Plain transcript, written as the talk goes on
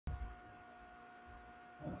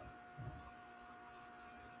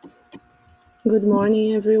Good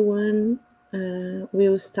morning, everyone.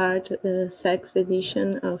 We'll start the sixth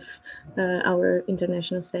edition of our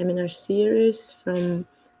international seminar series from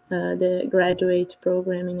the graduate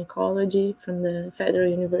program in ecology from the Federal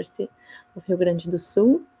University of Rio Grande do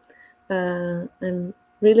Sul. I'm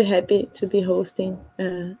really happy to be hosting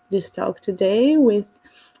this talk today with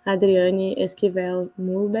Adriane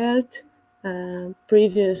Esquivel-Muelbert,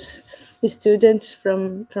 previous student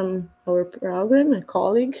from our program, a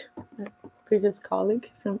colleague, previous colleague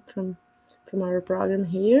from our program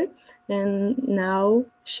here, and now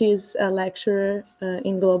she's a lecturer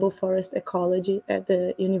in global forest ecology at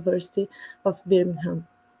the University of Birmingham.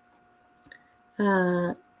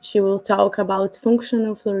 She will talk about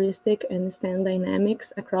functional floristic and stand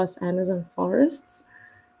dynamics across Amazon forests.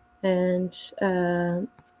 And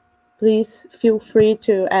please feel free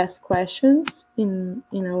to ask questions in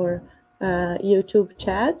our YouTube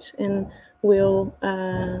chat, and we'll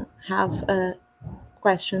have a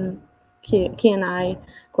question Q&A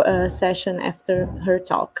session after her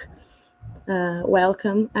talk.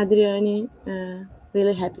 Welcome, Adriane.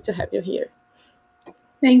 Really happy to have you here.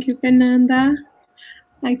 Thank you, Fernanda.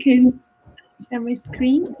 I can share my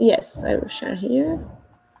screen. Yes, I will share here.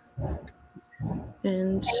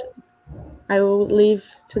 And I will leave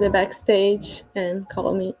to the backstage and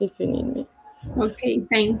call me if you need me. Okay,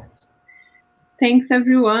 thanks. Thanks,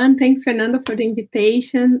 everyone. Thanks, Fernanda, for the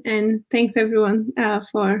invitation. And thanks, everyone,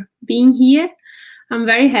 for being here. I'm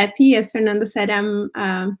very happy. As Fernanda said, I'm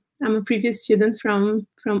a previous student from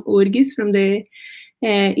URGS, from the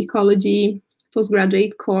ecology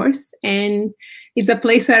postgraduate course. And it's a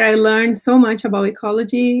place where I learned so much about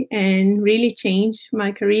ecology and really changed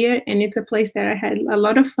my career. And it's a place that I had a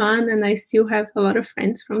lot of fun, and I still have a lot of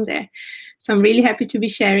friends from there. So I'm really happy to be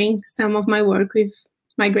sharing some of my work with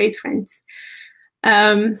my great friends.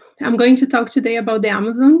 I'm going to talk today about the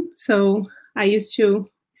Amazon. So I used to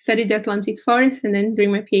study the Atlantic forest, and then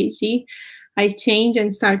during my PhD, I changed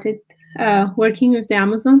and started working with the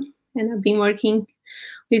Amazon, and I've been working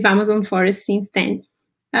with Amazon forest since then.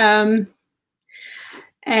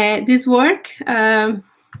 This work,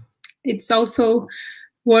 it's also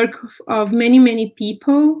work of many, many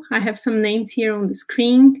people. I have some names here on the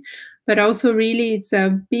screen, but also really it's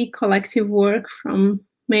a big collective work from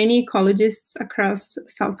many ecologists across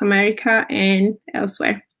South America and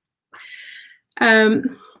elsewhere.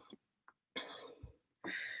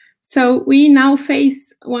 So we now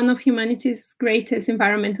face one of humanity's greatest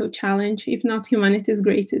environmental challenge, if not humanity's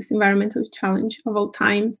greatest environmental challenge of all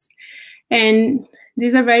times. And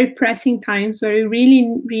these are very pressing times where we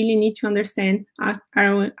really, really need to understand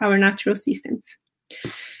our natural systems.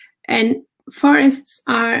 And forests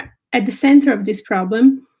are at the center of this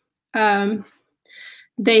problem.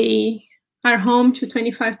 They are home to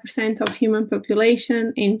 25% of human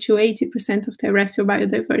population and to 80% of terrestrial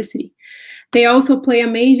biodiversity. They also play a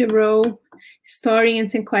major role storing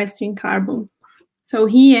and sequestering carbon. So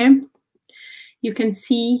here you can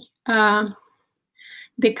see the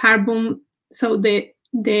carbon, so the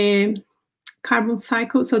carbon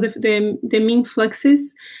cycle, so the mean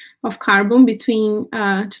fluxes of carbon between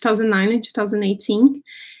 2009 and 2018.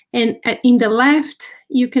 And in the left,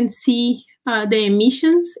 you can see the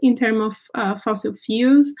emissions in terms of fossil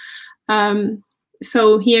fuels.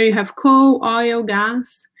 So here you have coal, oil,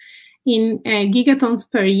 gas in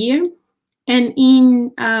gigatons per year. And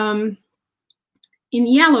in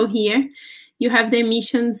yellow here, you have the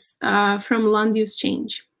emissions from land use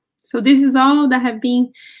change. So this is all that have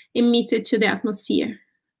been emitted to the atmosphere.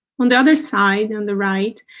 On the other side, on the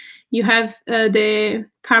right, you have the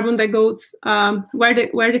carbon that goes where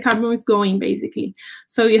the carbon is going, basically.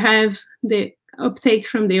 So you have the uptake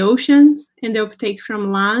from the oceans and the uptake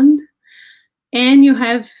from land, and you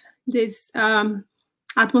have this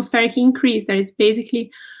atmospheric increase that is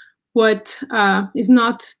basically what is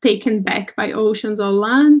not taken back by oceans or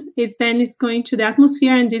land. It's going to the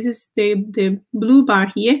atmosphere, and this is the blue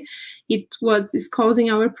bar here. It's what is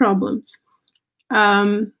causing our problems.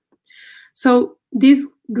 So this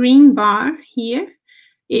green bar here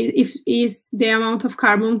is the amount of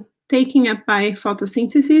carbon taken up by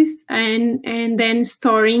photosynthesis and then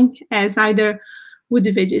storing as either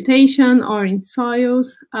woody vegetation or in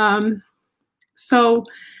soils. So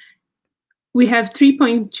we have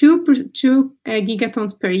 3.2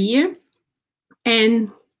 gigatons per year, and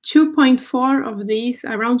 2.4 of these,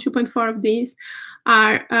 around 2.4 of these,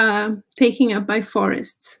 are taken up by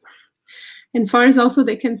forests. And forests also,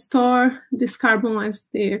 they can store this carbon as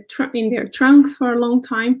in their trunks for a long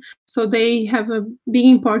time. So they have a big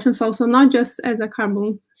importance also, not just as a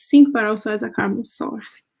carbon sink, but also as a carbon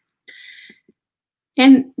source.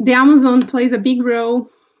 And the Amazon plays a big role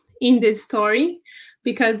in this story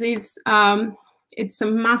because it's a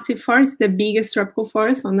massive forest, the biggest tropical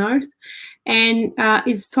forest on Earth, and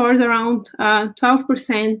it stores around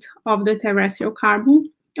 12% of the terrestrial carbon.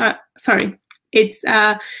 It's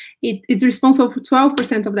responsible for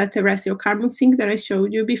 12% of that terrestrial carbon sink that I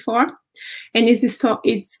showed you before, and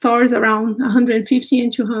it stores around 150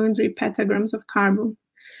 and 200 petagrams of carbon.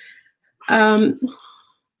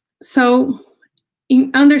 So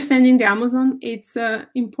in understanding the Amazon, it's an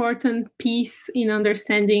important piece in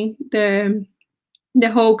understanding the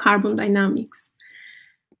whole carbon dynamics.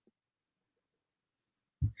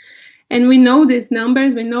 And we know these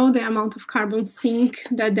numbers, we know the amount of carbon sink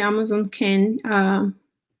that the Amazon can,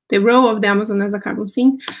 the role of the Amazon as a carbon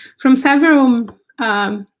sink from several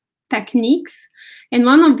techniques. And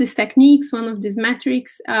one of these techniques, one of these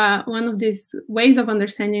metrics, one of these ways of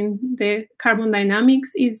understanding the carbon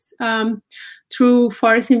dynamics is through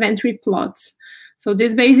forest inventory plots. So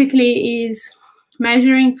this basically is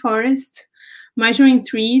measuring forest, measuring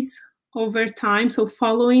trees over time, so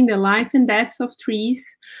following the life and death of trees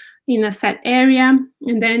in a set area,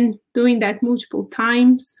 and then doing that multiple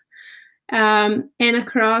times and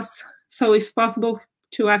across, so if possible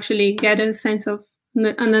to actually get a sense of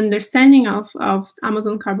an understanding of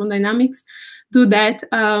Amazon carbon dynamics, do that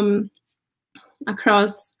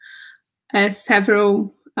across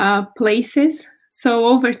several places. So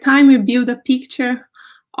over time we build a picture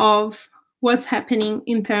of what's happening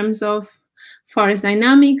in terms of forest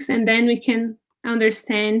dynamics, and then we can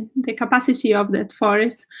understand the capacity of that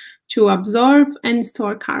forest to absorb and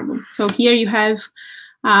store carbon. So here you have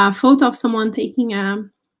a photo of taking a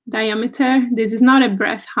diameter. This is not a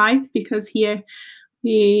breast height because here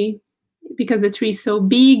because the tree is so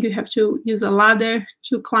big, you have to use a ladder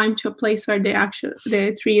to climb to a place where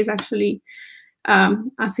the tree is actually a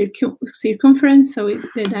circumference, so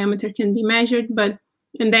the diameter can be measured.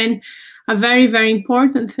 And then a very, very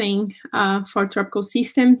important thing for tropical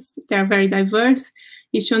systems, they're very diverse,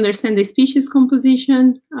 is to understand the species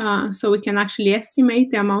composition, so we can actually estimate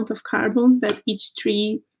the amount of carbon that each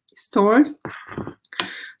tree stores.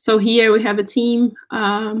 So here we have a team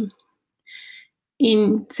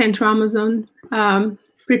in Central Amazon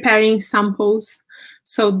preparing samples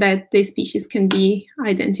so that the species can be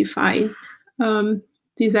identified.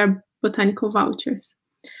 These are botanical vouchers.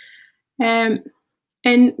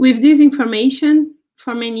 And with this information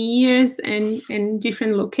for many years and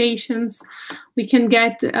different locations, we can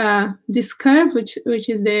get this curve, which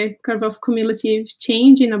is the curve of cumulative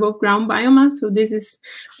change in above ground biomass. So this is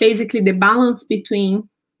basically the balance between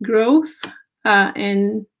growth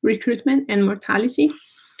and recruitment and mortality.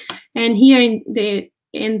 And here in the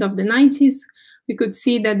end of the 90s, we could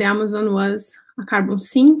see that the Amazon was a carbon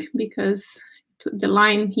sink because the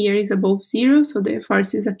line here is above zero, so the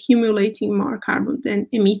forest is accumulating more carbon than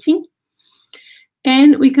emitting.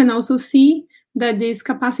 And we can also see that this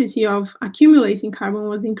capacity of accumulating carbon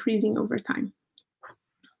was increasing over time.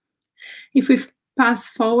 If we pass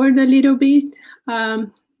forward a little bit,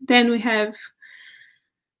 then we have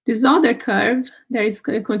this other curve. There is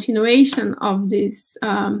a continuation of this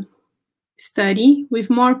study with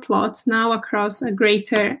more plots now across a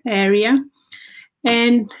greater area.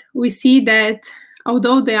 And we see that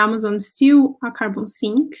although the Amazon is still a carbon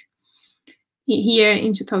sink, here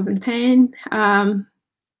in 2010,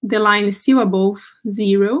 the line is still above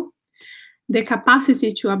zero. The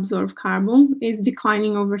capacity to absorb carbon is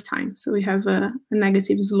declining over time. So we have a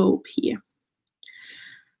negative slope here.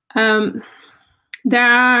 There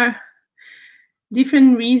are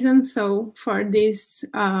different reasons for this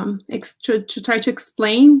to try to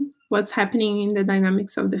explain what's happening in the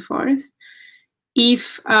dynamics of the forest.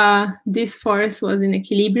 If this forest was in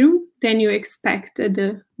equilibrium, then you expect that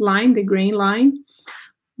the line, the grain line,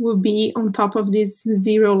 will be on top of this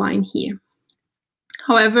zero line here.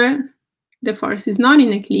 However, the forest is not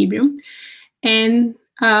in equilibrium, and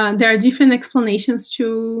there are different explanations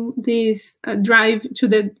to this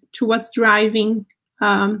to what's driving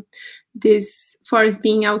this forest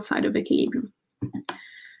being outside of equilibrium.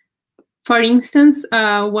 For instance,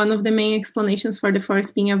 one of the main explanations for the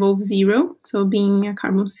forest being above zero, so being a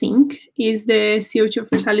carbon sink, is the CO2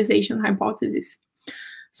 fertilization hypothesis.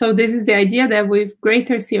 So this is the idea that with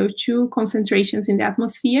greater CO2 concentrations in the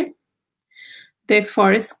atmosphere, the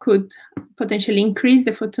forest could potentially increase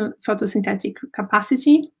the photosynthetic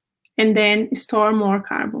capacity and then store more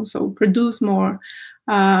carbon, so produce more,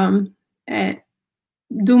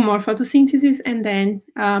 do more photosynthesis, and then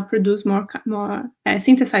produce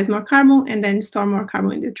synthesize more carbon, and then store more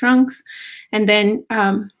carbon in the trunks, and then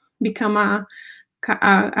become a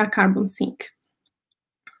carbon sink.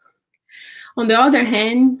 On the other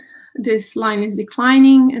hand, this line is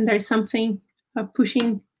declining and there's something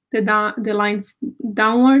pushing the line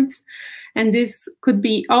downwards. And this could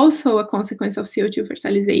be also a consequence of CO2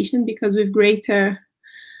 fertilization, because with greater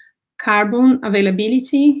carbon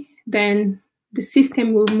availability, then the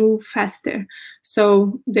system will move faster.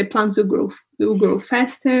 So the plants will grow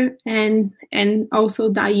faster and also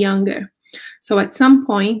die younger. So at some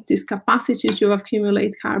point, this capacity to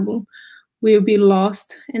accumulate carbon will be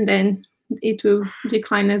lost, and then it will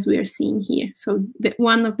decline as we are seeing here. So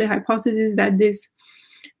one of the hypotheses that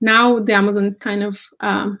now the Amazon is kind of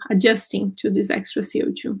adjusting to this extra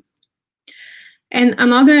CO2. And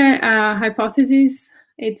another hypothesis,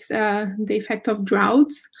 it's the effect of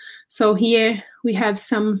droughts. So here we have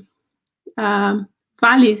some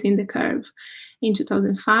valleys in the curve in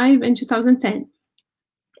 2005 and 2010.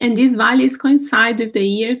 And these valleys coincide with the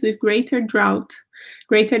years with greater droughts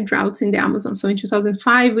in the Amazon. So in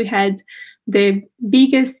 2005, we had the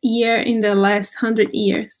biggest year in the last 100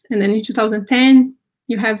 years. And then in 2010,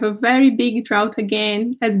 you have a very big drought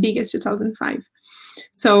again, as big as 2005.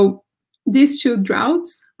 So these two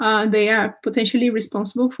droughts, they are potentially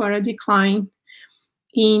responsible for a decline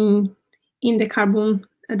in the carbon,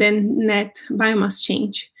 then net biomass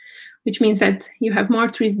change, which means that you have more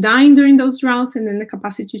trees dying during those droughts, and then the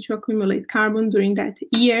capacity to accumulate carbon during that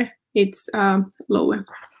year, it's lower.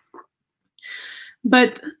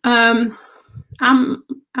 But I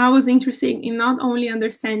was interested in not only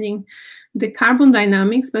understanding the carbon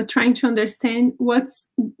dynamics, but trying to understand what's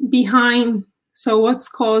behind, so what's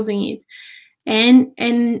causing it,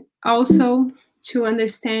 and also to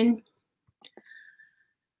understand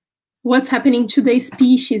what's happening to the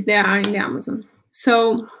species that are in the Amazon.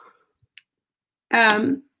 So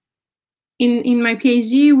in my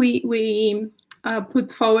PhD, we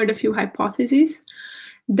put forward a few hypotheses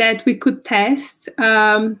that we could test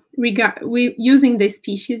using the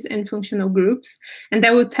species and functional groups, and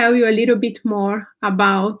that will tell you a little bit more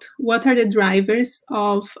about what are the drivers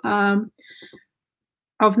of net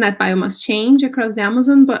biomass change across the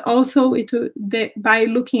Amazon. But also, by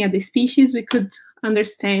looking at the species, we could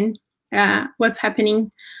understand what's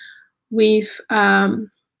happening with the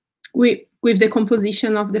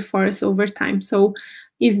composition of the forest over time. So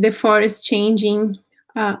is the forest changing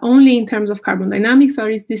only in terms of carbon dynamics, or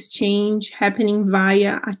is this change happening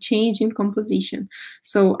via a change in composition?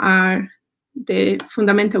 So are the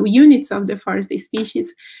fundamental units of the forest, the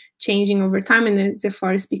species, changing over time, and is the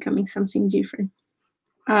forest becoming something different?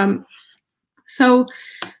 So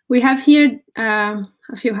we have here a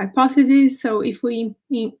few hypotheses. So if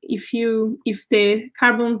the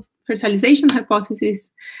carbon fertilization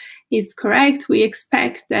hypothesis is correct, we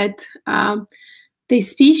expect that the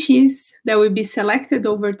species that will be selected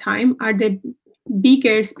over time are the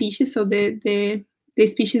bigger species, so the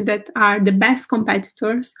species that are the best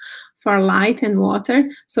competitors for light and water,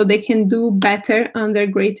 so they can do better under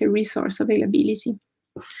greater resource availability.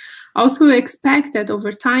 Also, we expect that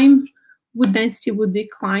over time, wood density would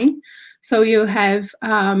decline. So you have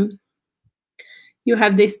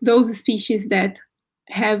those species that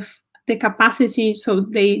have the capacity, so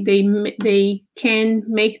they can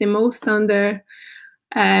make the most under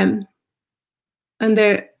a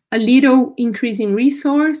little increase in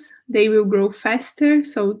resource. They will grow faster,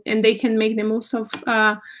 and they can make the most of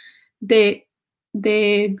the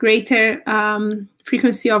greater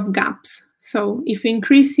frequency of gaps. So if you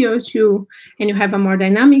increase CO2 and you have a more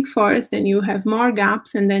dynamic forest, then you have more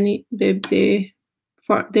gaps, and then the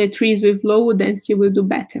trees with low wood density will do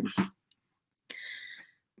better.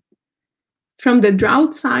 From the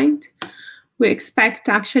drought side, we expect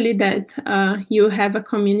actually that you have a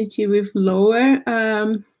community with lower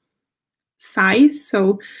size.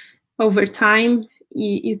 So over time,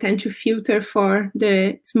 you tend to filter for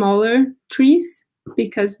the smaller trees,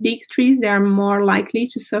 because big trees, they are more likely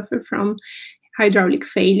to suffer from hydraulic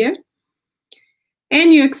failure.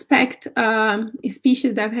 And you expect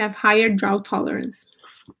species that have higher drought tolerance.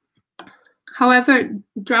 However,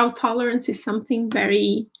 drought tolerance is something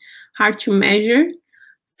very hard to measure.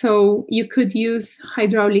 So you could use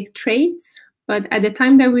hydraulic traits, but at the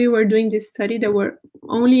time that we were doing this study, there were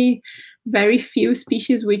only very few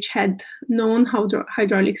species which had known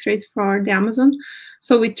hydraulic traits for the Amazon.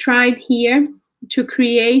 So we tried here to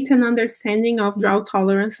create an understanding of drought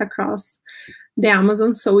tolerance across the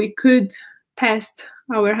Amazon, so we could test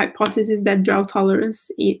our hypothesis that drought tolerance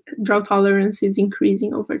is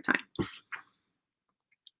increasing over time.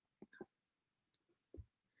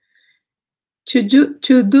 To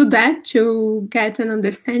do that, to get an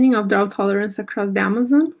understanding of drought tolerance across the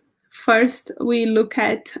Amazon, first we look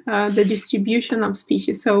at the distribution of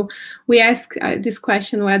species. So we ask this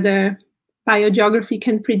question whether biogeography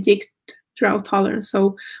can predict drought tolerance.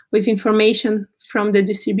 So with information from the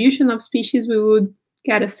distribution of species, we would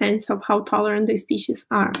get a sense of how tolerant the species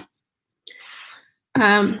are.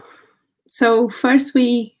 So first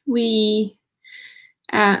we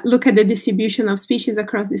look at the distribution of species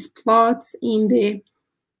across these plots in the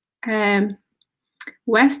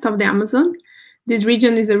west of the Amazon. This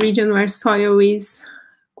region is a region where soil is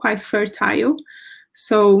quite fertile,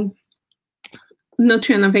 so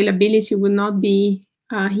nutrient availability would not be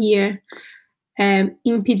here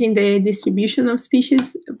impeding the distribution of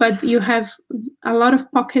species, but you have a lot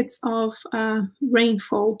of pockets of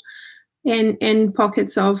rainfall and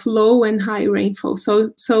pockets of low and high rainfall.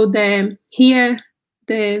 So here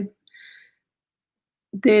the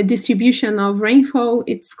distribution of rainfall,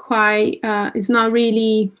 it's not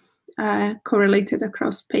really correlated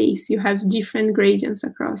across space. You have different gradients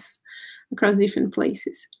across different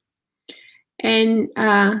places. And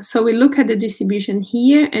so we look at the distribution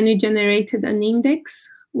here, and we generated an index,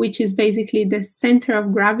 which is basically the center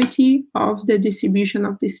of gravity of the distribution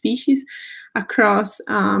of the species across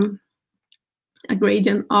a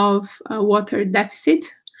gradient of water deficit,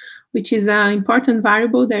 which is an important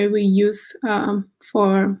variable that we use to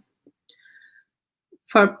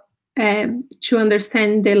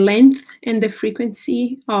understand the length and the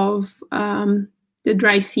frequency of the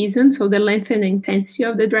dry season, so the length and the intensity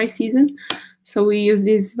of the dry season. So we use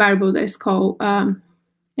this variable that's called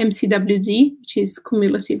MCWD, which is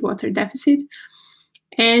cumulative water deficit.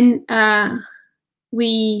 And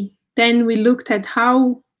we looked at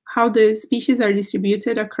how the species are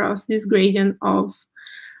distributed across this gradient of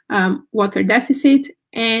water deficit,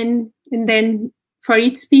 and then for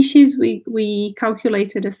each species we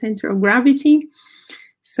calculated a center of gravity.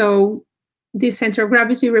 So this center of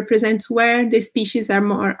gravity represents where the species are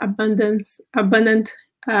more abundant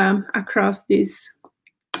across this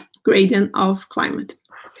gradient of climate.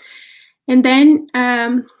 And then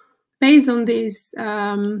based on this,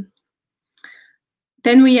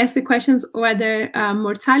 then we ask the questions whether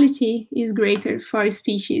mortality is greater for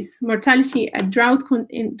species. Mortality at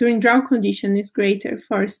during drought condition is greater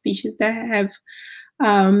for species that have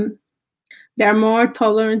they are more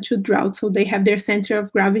tolerant to drought, so they have their center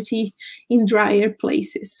of gravity in drier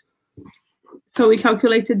places. So we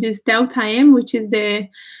calculated this delta M, which is the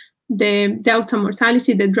delta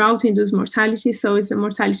mortality, the drought-induced mortality. So it's a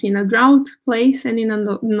mortality in a drought place and in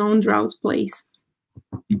a non-drought place,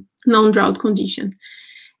 non-drought condition.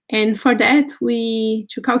 And for that,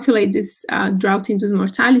 to calculate this drought-induced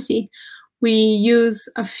mortality, we use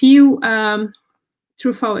a few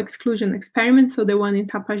true-false exclusion experiments, so the one in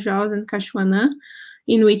Tapajós and Cachoeira,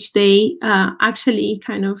 in which they actually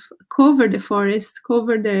kind of cover the forest,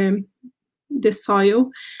 cover the soil,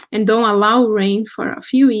 and don't allow rain for a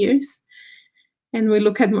few years. And we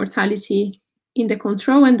look at mortality in the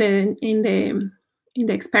control and in the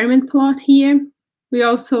experiment plot here. We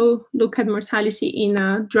also look at mortality in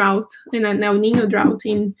a drought, in an El Nino drought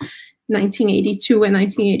in 1982 and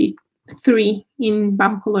 1983 in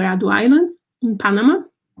Bajo Colorado Island in Panama,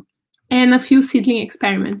 and a few seedling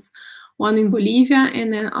experiments, one in Bolivia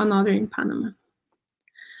and then another in Panama.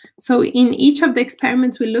 So in each of the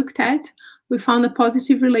experiments we looked at, we found a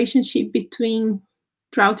positive relationship between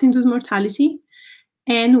drought-induced mortality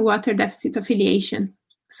and water deficit affiliation.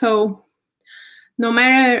 So no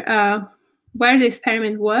matter where the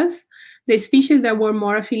experiment was, the species that were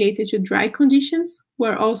more affiliated to dry conditions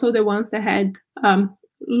were also the ones that had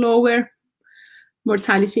lower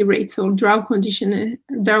mortality rate. So drought condition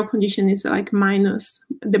is like minus.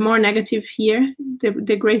 The more negative here,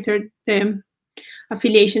 the greater the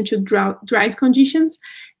affiliation to dry conditions,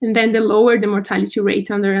 and then the lower the mortality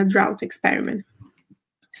rate under a drought experiment.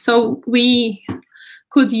 So we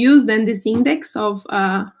could use then this index of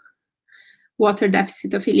water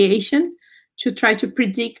deficit affiliation to try to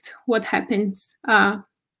predict what happens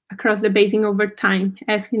across the basin over time,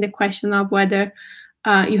 asking the question of whether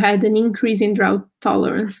you had an increase in drought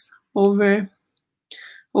tolerance over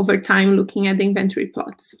time, looking at the inventory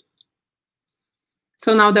plots.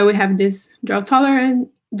 So now that we have this drought tolerance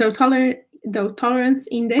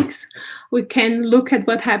index, we can look at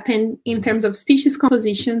what happened in terms of species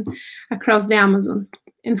composition across the Amazon.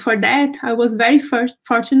 And for that, I was very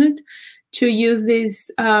fortunate to use this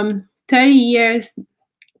 30 years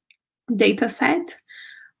data set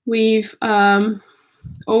with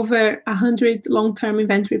over 100 long-term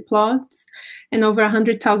inventory plots and over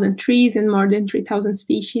 100,000 trees and more than 3,000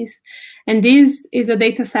 species. And this is a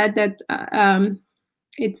data set that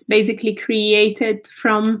it's basically created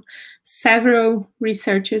from several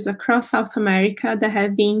researchers across South America that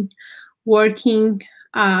have been working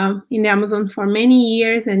in the Amazon for many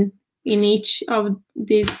years and in each of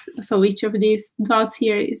these. So each of these dots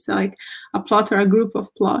here is like a plot or a group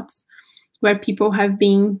of plots where people have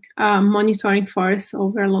been monitoring forests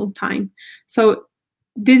over a long time. So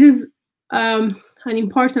this is an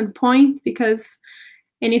important point, because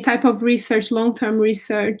any type of research, long-term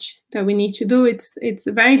research that we need to do, it's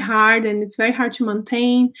very hard, and it's very hard to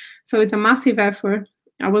maintain. So it's a massive effort.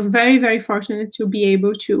 I was very, very fortunate to be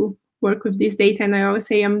able to work with this data, and I always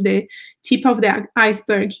say I'm the tip of the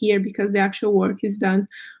iceberg here, because the actual work is done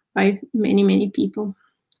by many, many people.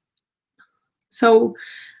 So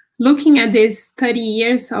looking at these 30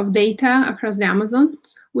 years of data across the Amazon,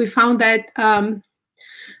 we found that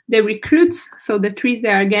the recruits, so the trees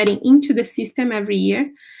that are getting into the system every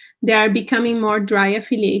year, they are becoming more dry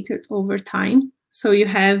affiliated over time. So you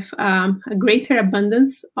have a greater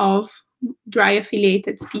abundance of dry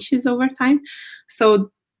affiliated species over time.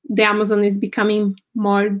 So the Amazon is becoming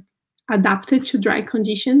more adapted to dry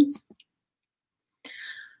conditions.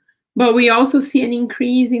 But we also see an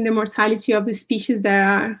increase in the mortality of the species that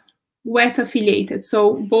are wet affiliated.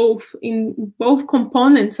 So in both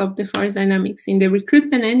components of the forest dynamics, in the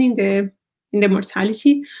recruitment and in the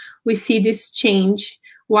mortality, we see this change.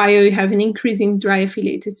 While you have an increase in dry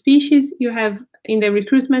affiliated species, you have in the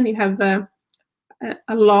recruitment, you have a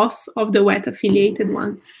loss of the wet affiliated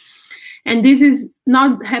ones. And this is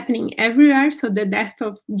not happening everywhere. So the death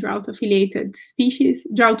of drought affiliated species,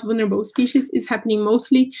 drought vulnerable species, is happening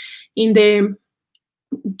mostly in the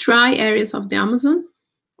dry areas of the Amazon.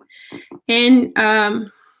 And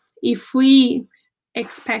if we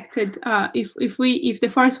expected, if the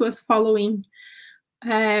forest was following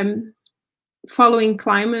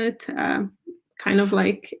climate, kind of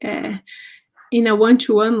like in a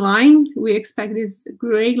one-to-one line, we expect this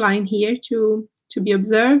gray line here to be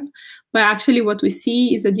observed. But actually, what we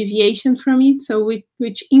see is a deviation from it, so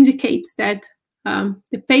which indicates that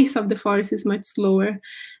the pace of the forest is much slower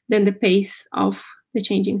than the pace of the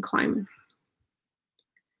changing climate.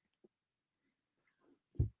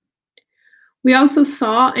 We also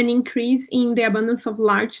saw an increase in the abundance of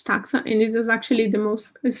large taxa, and this is actually the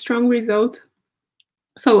most strong result.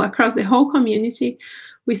 So across the whole community,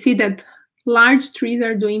 we see that large trees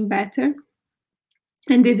are doing better,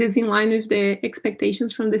 and this is in line with the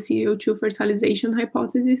expectations from the CO2 fertilization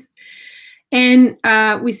hypothesis. And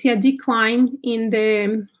we see a decline in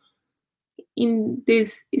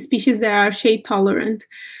these species that are shade tolerant.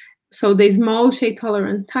 So the small shade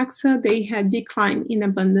tolerant taxa, they had decline in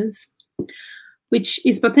abundance, which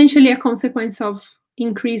is potentially a consequence of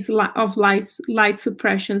increased of light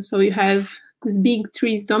suppression. So you have these big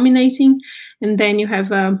trees dominating, and then you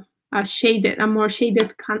have a more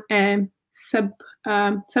shaded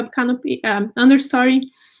sub-canopy understory,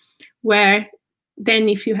 where then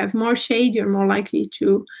if you have more shade, you're more likely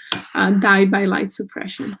to die by light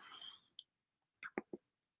suppression.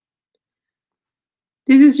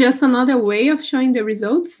 This is just another way of showing the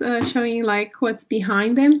results, showing like what's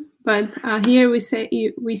behind them. But here we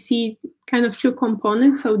see kind of two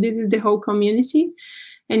components. So this is the whole community,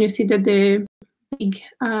 and you see that the big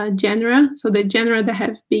genera, so the genera that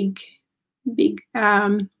have big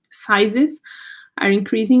sizes, are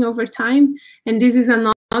increasing over time. And this is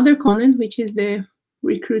another component, which is the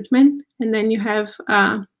recruitment. And then you have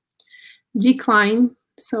decline.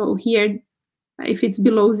 So here, if it's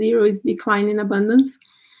below 0, it's decline in abundance.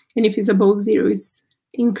 And if it's above 0, it's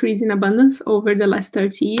increase in abundance over the last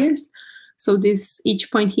 30 years. So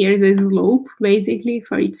each point here is a slope, basically,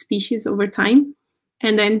 for each species over time.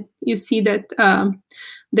 And then you see that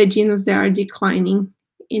the genus, they are declining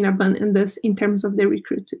in abundance in terms of the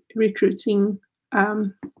recruiting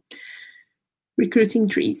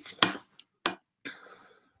trees.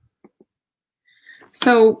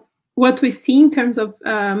 So what we see in terms of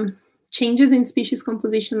changes in species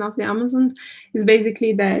composition of the Amazon is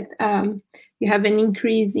basically that you have an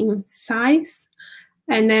increase in size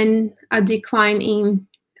and then a decline in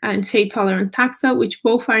shade-tolerant taxa, which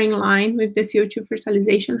both are in line with the CO2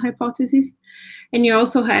 fertilization hypothesis. And you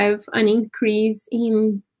also have an increase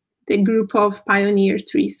in the group of pioneer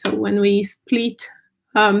trees. So when we split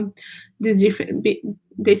the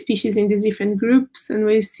species in these different groups, and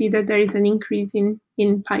we see that there is an increase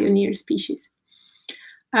in pioneer species.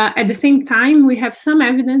 At the same time, we have some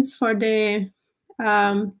evidence for the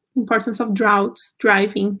importance of droughts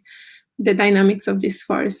driving the dynamics of this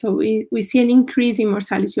forest. So we see an increase in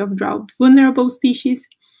mortality of drought vulnerable species,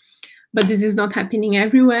 but this is not happening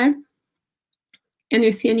everywhere. And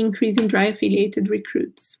you see an increase in dry affiliated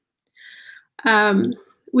recruits.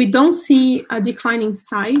 We don't see a decline in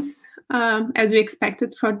size as we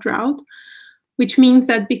expected for drought, which means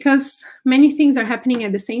that because many things are happening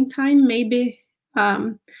at the same time, maybe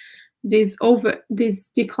this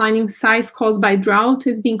declining size caused by drought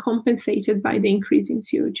is being compensated by the increase in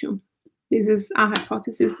CO2. This is a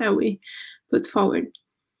hypothesis that we put forward.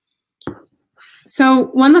 So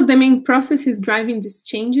one of the main processes driving these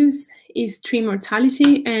changes is tree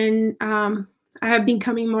mortality, and I have been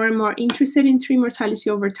becoming more and more interested in tree mortality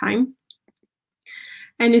over time.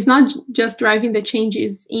 And it's not just driving the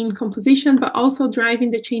changes in composition, but also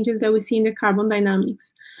driving the changes that we see in the carbon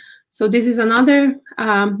dynamics. So this is another,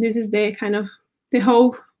 this is the kind of the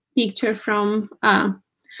whole picture from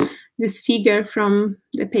this figure from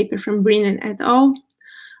the paper from Brennan et al.,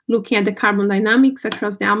 looking at the carbon dynamics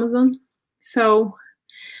across the Amazon. So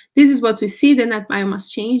this is what we see, the net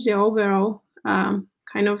biomass change, the overall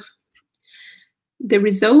kind of the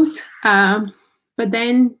result. But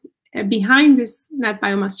then behind this net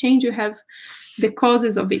biomass change, you have the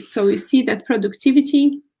causes of it. So you see that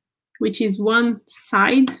productivity, which is one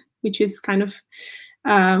side, which is kind of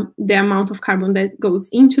the amount of carbon that goes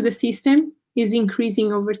into the system, is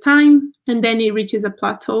increasing over time, and then it reaches a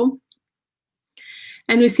plateau.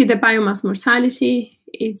 And we see the biomass mortality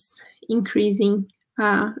is increasing.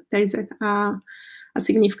 There is a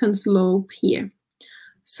significant slope here.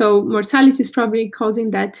 So mortality is probably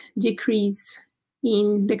causing that decrease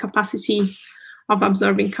in the capacity of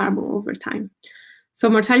absorbing carbon over time. So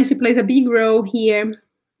mortality plays a big role here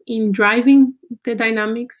in driving the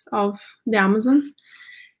dynamics of the Amazon.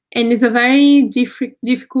 And it's a very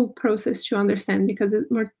difficult process to understand because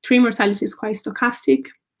tree mortality is quite stochastic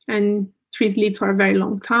and trees live for a very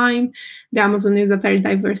long time. The Amazon is a very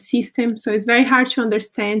diverse system. So it's very hard to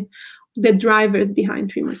understand the drivers behind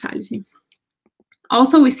tree mortality.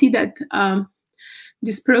 Also, we see that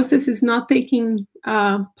this process is not taking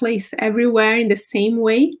place everywhere in the same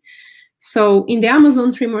way. So in the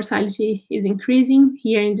Amazon, tree mortality is increasing.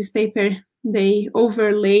 Here in this paper, they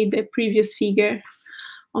overlaid the previous figure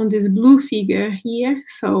on this blue figure here.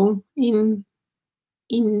 So in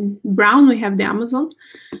brown, we have the Amazon.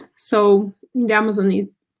 So in the Amazon,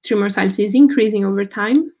 tree mortality is increasing over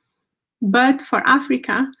time. But for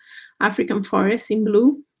African forests in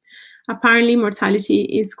blue, apparently mortality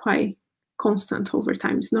is quite constant over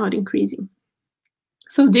time. It's not increasing.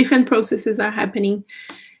 So different processes are happening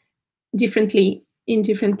differently in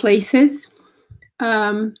different places.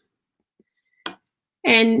 And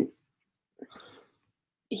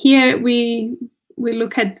here we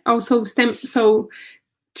look at also so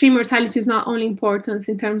tree mortality is not only important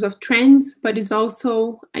in terms of trends, but is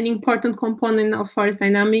also an important component of forest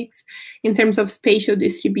dynamics in terms of spatial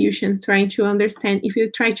distribution, trying to understand, if you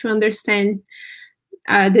try to understand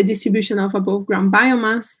the distribution of above ground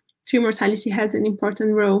biomass, tree mortality has an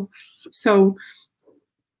important role. So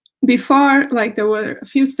before, like, there were a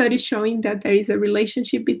few studies showing that there is a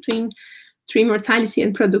relationship between tree mortality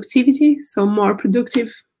and productivity. So more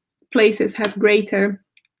productive places have greater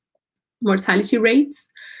mortality rates.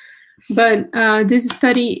 But this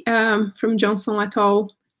study from Johnson et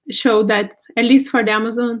al. Showed that, at least for the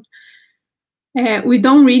Amazon, we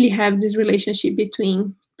don't really have this relationship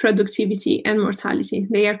between productivity and mortality.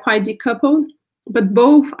 They are quite decoupled, but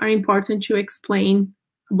both are important to explain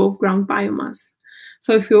above ground biomass.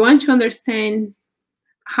 So if you want to understand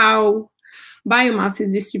how biomass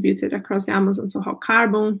is distributed across the Amazon, so how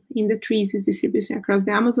carbon in the trees is distributed across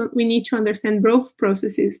the Amazon, we need to understand both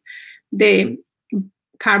processes, the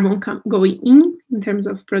carbon going in terms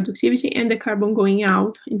of productivity and the carbon going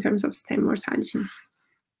out in terms of stem mortality.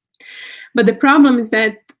 But the problem is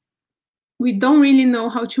that we don't really know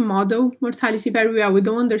how to model mortality very well. We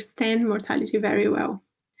don't understand mortality very well.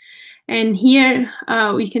 And here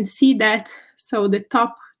we can see that, so the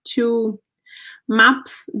top two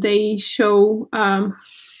maps, they show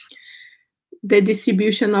the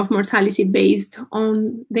distribution of mortality based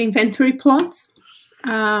on the inventory plots.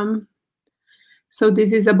 So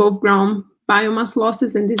this is above ground biomass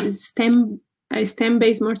losses, and this is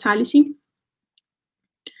stem-based mortality.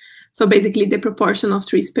 So basically the proportion of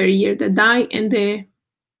trees per year that die and the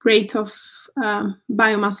rate of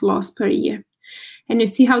biomass loss per year. And you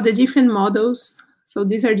see how the different models, so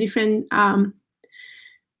these are different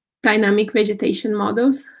dynamic vegetation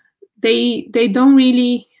models, they don't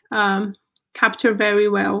really capture very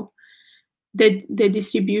well the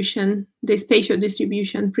distribution, the spatial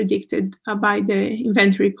distribution predicted by the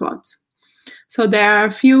inventory plots. So there are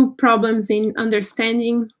a few problems in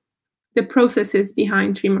understanding the processes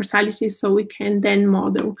behind tree mortality, so we can then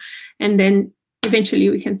model, and then eventually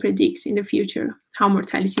we can predict in the future how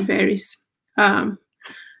mortality varies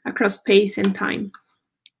across space and time.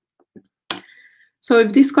 So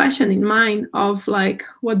with this question in mind of, like,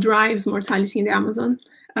 what drives mortality in the Amazon,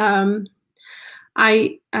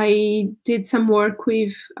 I did some work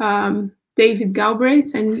with David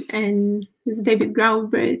Galbraith and this is David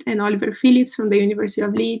Galbraith and Oliver Phillips from the University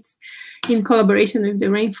of Leeds, in collaboration with the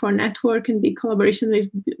Rainfall Network and the collaboration with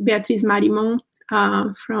Beatriz Marimon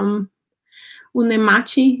from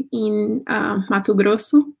Unemachi in Mato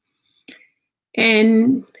Grosso.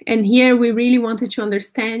 And here we really wanted to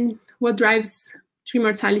understand what drives tree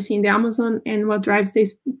mortality in the Amazon and what drives the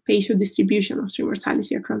spatial distribution of tree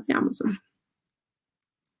mortality across the Amazon.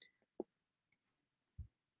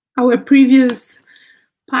 Our previous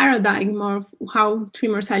paradigm of how tree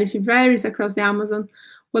mortality varies across the Amazon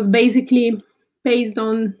was basically based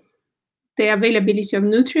on the availability of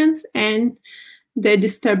nutrients and the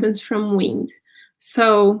disturbance from wind.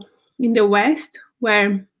 So in the West,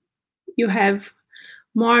 where you have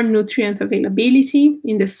more nutrient availability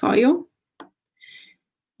in the soil,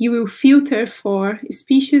 you will filter for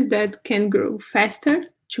species that can grow faster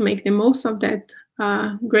to make the most of that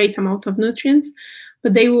great amount of nutrients,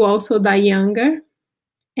 but they will also die younger,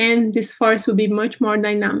 and this forest will be much more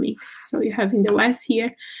dynamic. So you have in the West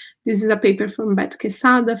here, this is a paper from Beto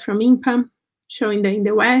Quesada from INPA, showing that in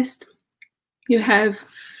the West, you have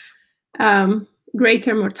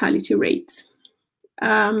greater mortality rates.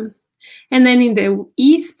 And then in the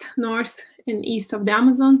East, North and East of the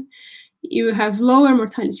Amazon, you have lower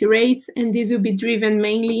mortality rates, and these will be driven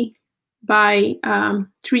mainly by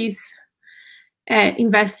trees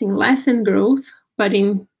investing less in growth,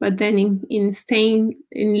 but then in staying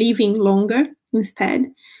in living longer instead,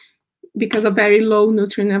 because of very low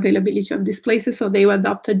nutrient availability of these places. So they will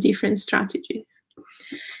adopt a different strategy.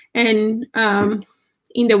 And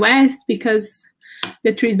in the West, because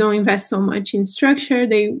the trees don't invest so much in structure,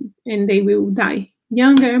 they will die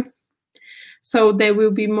younger. So they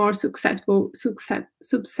will be more susceptible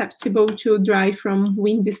to die from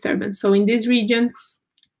wind disturbance. So in this region,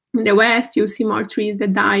 in the West, you see more trees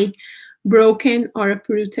that die broken or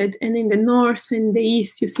uprooted. And in the North and the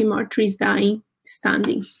East, you see more trees dying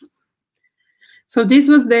standing. So this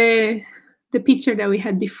was the picture that we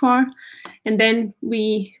had before. And then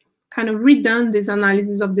we kind of redone this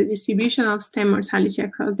analysis of the distribution of stem mortality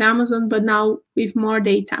across the Amazon, but now with more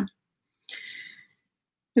data.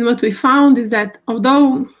 And what we found is that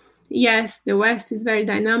although, yes, the West is very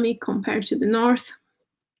dynamic compared to the North,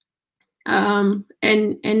 and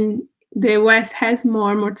the West has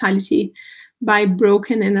more mortality by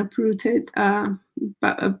broken and uprooted,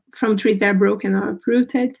 from trees that are broken or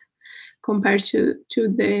uprooted compared to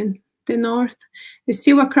the North. It's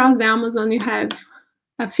still across the Amazon, you have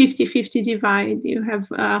a 50-50 divide. You have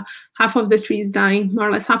half of the trees dying, more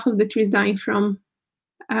or less half of the trees dying from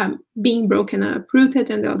being broken or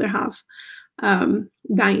uprooted, and the other half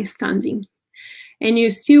dying standing. And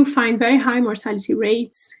you still find very high mortality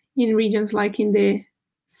rates in regions like in the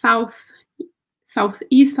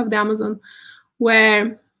southeast of the Amazon,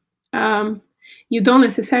 where you don't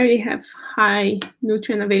necessarily have high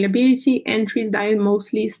nutrient availability and trees die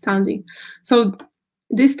mostly standing. So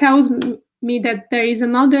this tells me that there is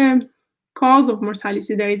another cause of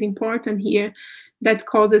mortality that is important here that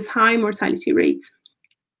causes high mortality rates.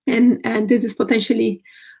 And this is potentially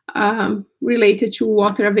related to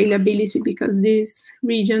water availability, because this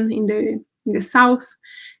region in the south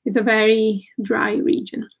is a very dry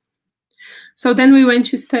region. So then we went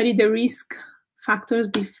to study the risk factors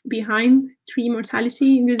behind tree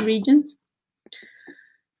mortality in these regions.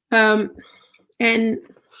 And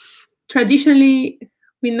traditionally,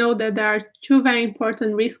 we know that there are two very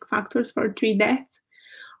important risk factors for tree death.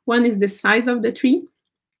 One is the size of the tree.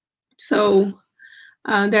 So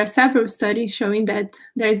there are several studies showing that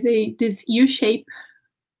there's this U-shape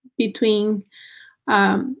between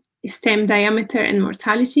stem diameter and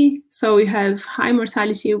mortality. So you have high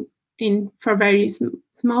mortality for very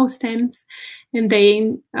small stems, and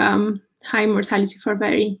then high mortality for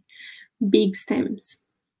very big stems.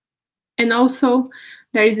 And also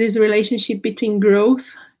there is this relationship between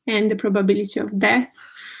growth and the probability of death.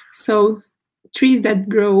 So trees that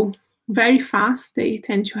grow very fast, they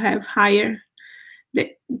tend to have higher.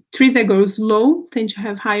 The trees that grow slow tend to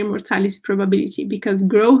have higher mortality probability, because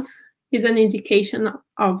growth is an indication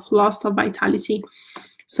of loss of vitality.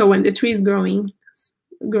 So when the tree is growing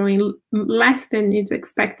less than it's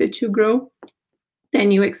expected to grow,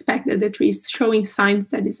 then you expect that the tree is showing signs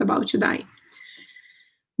that it's about to die.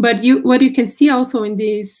 But what you can see also in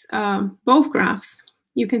these both graphs,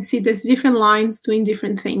 you can see there's different lines doing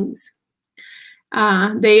different things.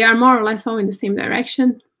 They are more or less all in the same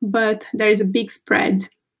direction, but there is a big spread.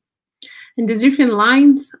 And these different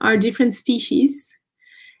lines are different species.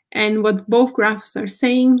 And what both graphs are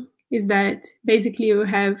saying is that basically you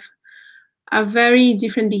have a very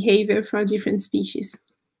different behavior for different species.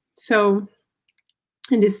 So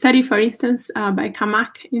in this study, for instance, by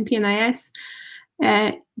Kamak in PNIS,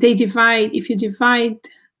 they divide, if you divide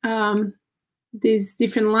these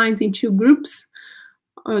different lines into groups,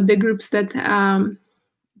 or the groups that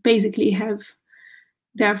basically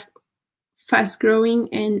they're fast growing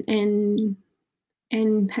and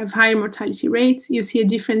have higher mortality rates, you see a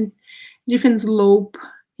different slope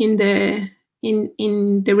in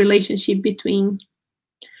the relationship between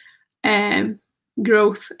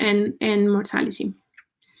growth and mortality.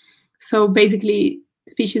 So basically,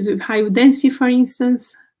 species with high density, for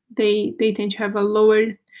instance, they tend to have a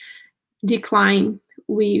lower decline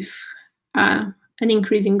with an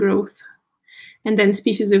increase in growth. And then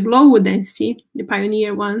species with low density, the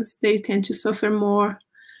pioneer ones, they tend to suffer more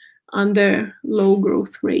under low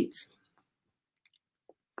growth rates.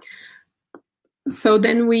 So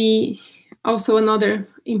then we also, another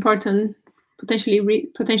important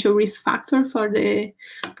potential risk factor for the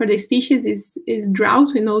species is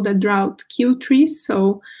drought. We know that drought kills trees.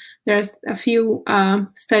 So there's a few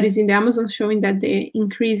studies in the Amazon showing that the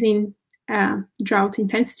increasing drought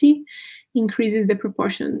intensity increases the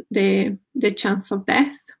proportion, the chance of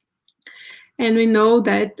death. And we know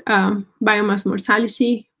that biomass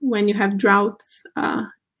mortality, when you have droughts,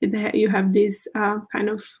 you have these kind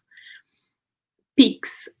of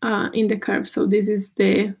peaks in the curve. So this is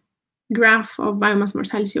the graph of biomass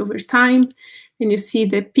mortality over time. And you see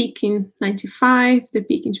the peak in 95, the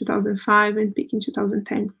peak in 2005, and peak in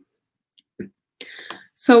 2010.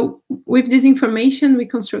 So with this information, we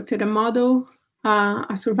constructed a model,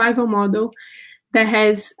 a survival model that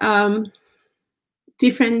has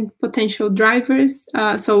different potential drivers.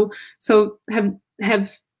 So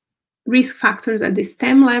have risk factors at the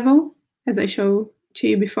stem level, as I showed to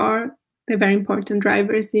you before. The very important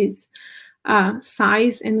drivers is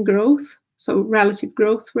size and growth, so relative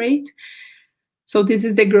growth rate. So this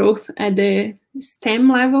is the growth at the stem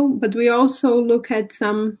level, but we also look at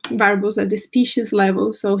some variables at the species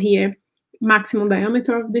level. So here, maximum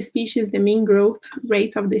diameter of the species, the mean growth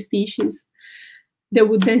rate of the species, the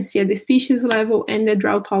wood density at the species level, and the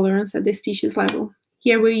drought tolerance at the species level.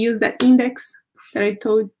 Here we use that index that I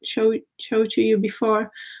showed to you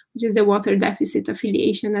before, which is the water deficit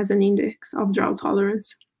affiliation as an index of drought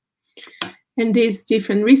tolerance. And these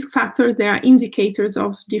different risk factors, they are indicators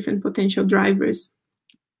of different potential drivers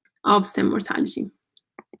of stem mortality.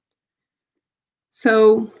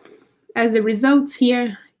 So as the results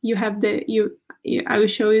here, you have I will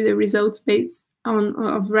show you the results based on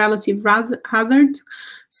of relative hazard.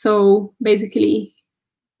 So basically,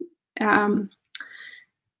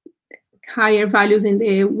 higher values in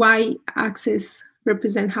the y-axis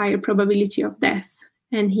represent higher probability of death.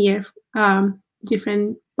 And here,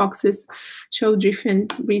 different boxes show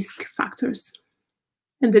different risk factors.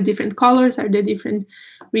 And the different colors are the different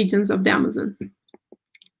regions of the Amazon.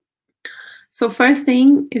 So first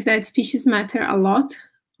thing is that species matter a lot.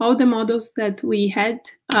 All the models that we had,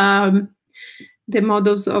 the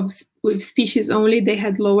models with species only, they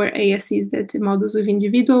had lower ASEs than the models with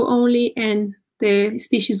individual only, and the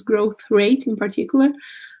species growth rate in particular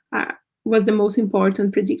was the most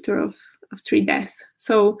important predictor of tree death.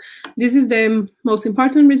 So this is the most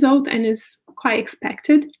important result, and is quite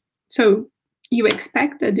expected. So you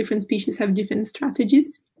expect that different species have different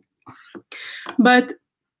strategies. But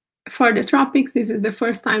for the tropics, this is the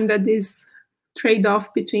first time that this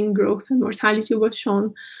trade-off between growth and mortality was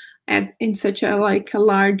shown in such a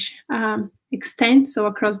large extent, so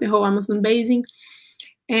across the whole Amazon basin,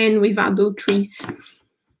 and with adult trees.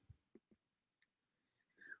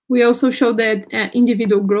 We also show that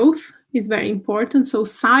individual growth is very important. So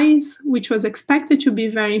size, which was expected to be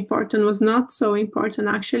very important, was not so important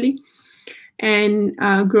actually. And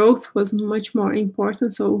growth was much more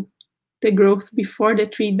important. So the growth before the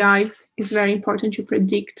tree died is very important to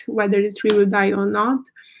predict whether the tree will die or not.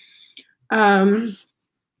 And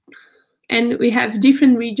we have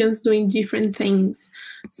different regions doing different things.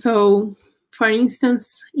 So for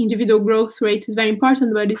instance, individual growth rate is very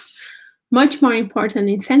important, but it's much more important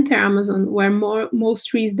in Center Amazon, where most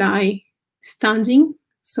trees die standing.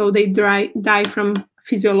 So they die from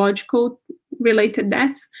physiological related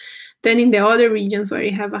death, than in the other regions where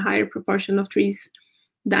you have a higher proportion of trees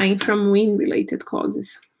dying from wind-related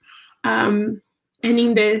causes. And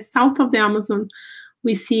in the south of the Amazon,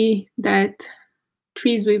 we see that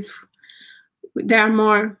trees they are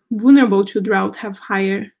more vulnerable to drought, have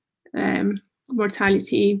higher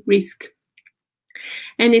mortality risk.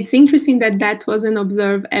 And it's interesting that that wasn't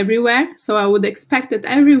observed everywhere. So I would expect that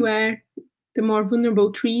everywhere, the more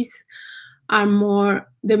vulnerable trees are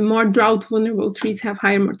the more drought vulnerable trees have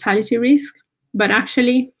higher mortality risk. but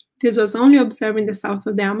actually this was only observed in the south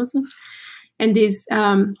of the Amazon. And this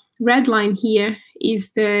red line here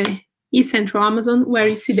is the East Central Amazon, where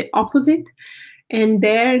you see the opposite. And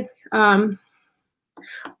there,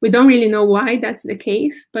 we don't really know why that's the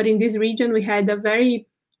case, but in this region we had a very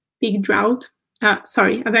big drought, a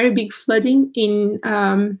very big flooding in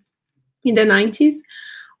the 90s,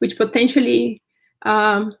 which potentially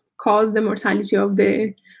caused the mortality of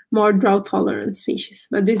the more drought-tolerant species.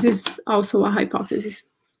 But this is also a hypothesis.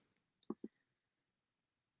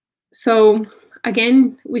 So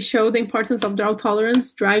again, we show the importance of drought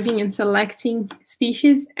tolerance driving and selecting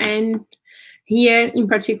species, and here in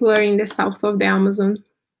particular in the south of the Amazon.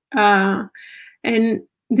 And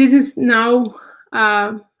this is now,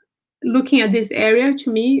 looking at this area to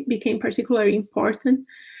me became particularly important,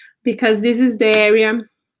 because this is the area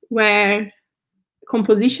where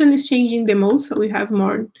composition is changing the most. So we have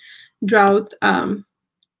more drought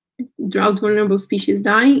vulnerable species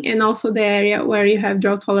dying, and also the area where you have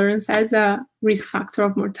drought tolerance as a risk factor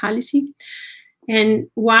of mortality. And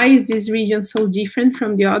why is this region so different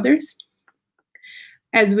from the others?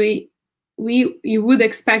 As you would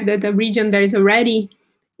expect that a region that is already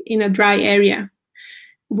in a dry area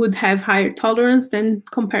would have higher tolerance than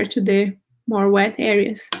compared to the more wet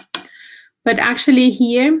areas. But actually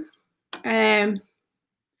here,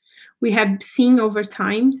 we have seen over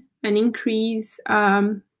time an increase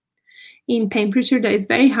in temperature that is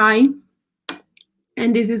very high,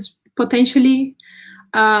 and this is potentially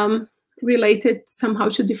related somehow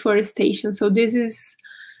to deforestation. So this is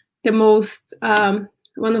the most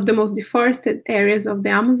one of the most deforested areas of the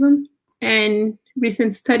Amazon, and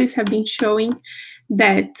recent studies have been showing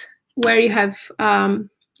that where you have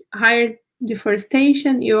higher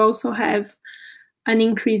deforestation, you also have an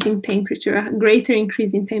increase in temperature, a greater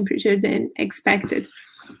increase in temperature than expected.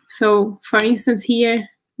 So for instance, here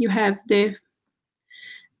you have the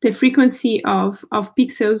frequency of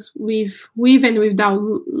pixels with and without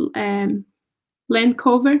land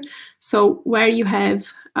cover. So where you have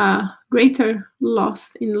a greater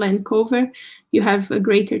loss in land cover, you have a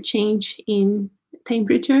greater change in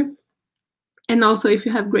temperature. And also if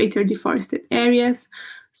you have greater deforested areas,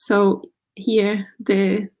 so here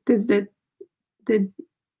there's the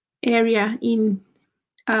area in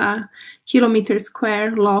kilometer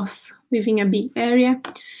square loss within a big area,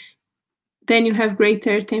 then you have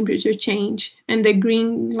greater temperature change. And the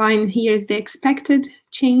green line here is the expected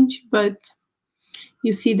change, but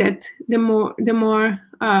you see that the more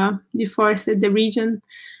deforested the region,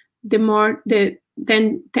 the more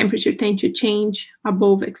then temperature tends to change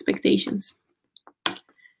above expectations.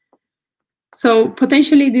 So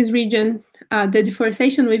potentially this region, the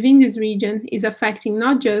deforestation within this region is affecting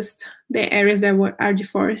not just the areas that are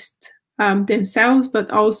deforested themselves,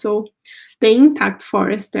 but also the intact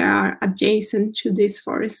forests that are adjacent to this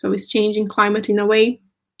forest. So it's changing climate in a way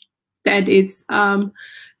that it's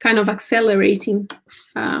kind of accelerating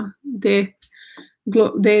the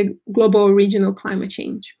global regional climate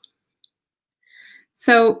change.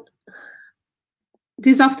 So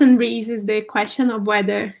this often raises the question of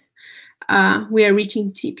whether we are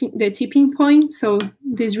reaching the tipping point. So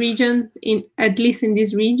this region, at least in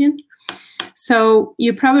this region. So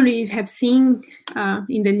you probably have seen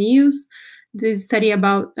in the news this study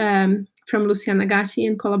about from Luciana Gatti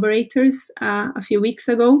and collaborators a few weeks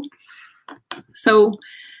ago. So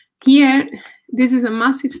here, this is a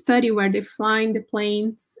massive study where they fly in the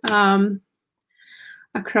planes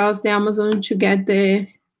across the Amazon to get the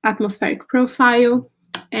atmospheric profile.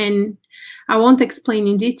 And I won't explain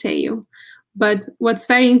in detail, but what's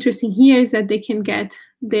very interesting here is that they can get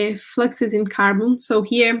the fluxes in carbon. So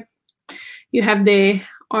here you have the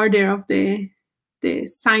order of the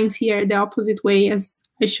signs here, the opposite way as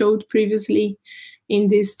I showed previously in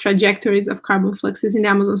these trajectories of carbon fluxes in the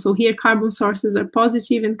Amazon. So here carbon sources are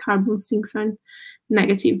positive and carbon sinks are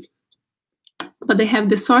negative. But they have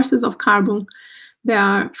the sources of carbon that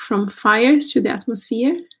are from fires to the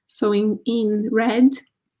atmosphere, so in red,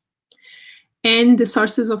 and the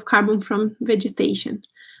sources of carbon from vegetation,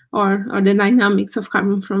 or the dynamics of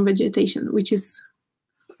carbon from vegetation, which is,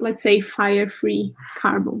 let's say, fire-free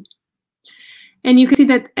carbon. And you can see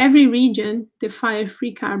that every region, the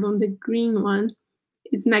fire-free carbon, the green one,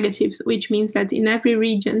 is negative, which means that in every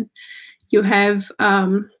region you have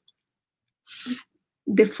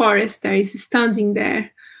the forest that is standing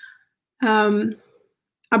there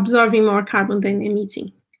absorbing more carbon than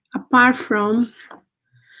emitting, apart from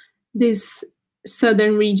this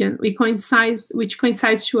southern region, which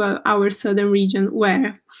coincides to our southern region,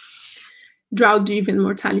 where drought-driven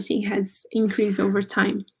mortality has increased over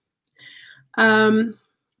time. And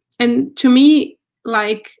to me,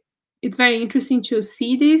 like, it's very interesting to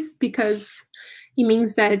see this, because it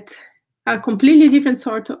means that a completely different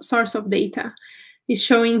source of data is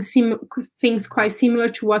showing things quite similar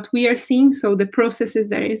to what we are seeing. So the processes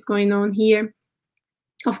that is going on here,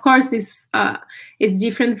 of course, this is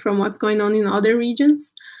different from what's going on in other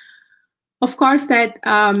regions. Of course, that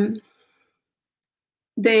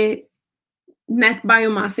the net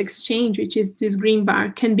biomass exchange, which is this green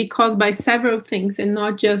bar, can be caused by several things and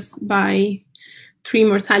not just by tree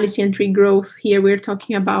mortality and tree growth. Here we're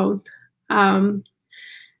talking about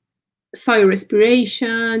soil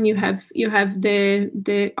respiration. You have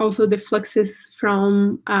also the fluxes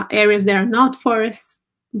from areas that are not forests.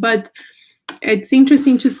 But it's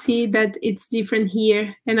interesting to see that it's different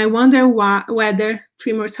here, and I wonder whether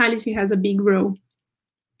tree mortality has a big role.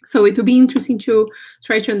 So it will be interesting to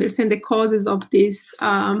try to understand the causes of this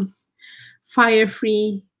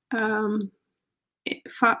fire-free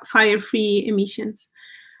emissions,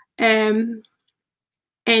 and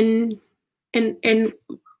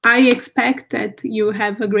I expect that you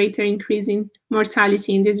have a greater increase in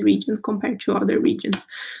mortality in this region compared to other regions.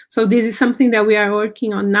 So this is something that we are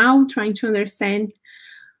working on now, trying to understand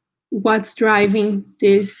what's driving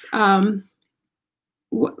this. Well,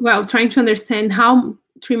 trying to understand how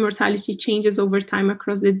tree mortality changes over time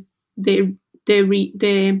across the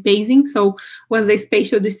basin. So what's the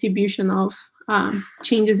spatial distribution of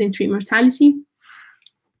changes in tree mortality,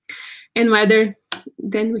 and whether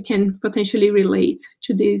then we can potentially relate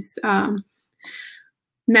to this positive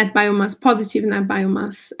net biomass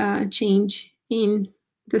change in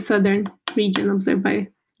the southern region observed by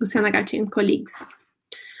Luciana Gatti and colleagues.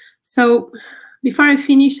 So before I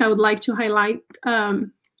finish, I would like to highlight a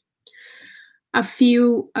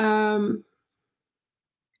few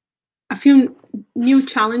new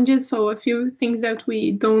challenges, so a few things that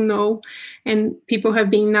we don't know and people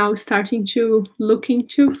have been now starting to look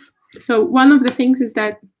into. So one of the things is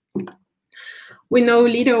that we know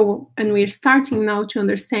little, and we're starting now to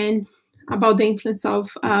understand about the influence of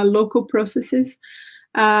local processes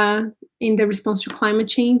in the response to climate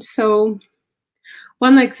change. So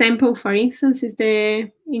one example, for instance, is the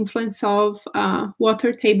influence of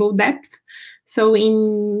water table depth. So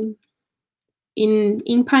in INPA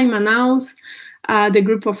in Manaus, the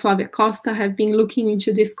group of Flávia Costa have been looking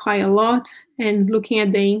into this quite a lot and looking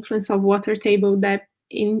at the influence of water table depth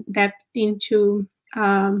into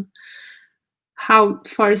how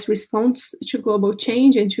forest responds to global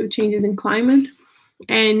change and to changes in climate.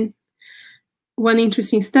 And one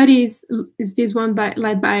interesting study is this one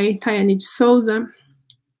led by Tayane de Souza,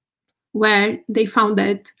 where they found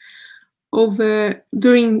that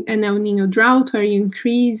during an El Nino drought, where you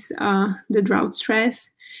increase the drought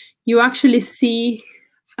stress, you actually see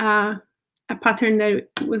a pattern that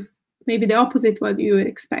was maybe the opposite what you would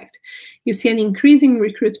expect. You see an increase in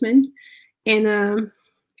recruitment, and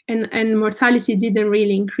mortality didn't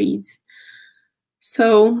really increase.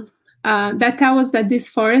 So that tells us that these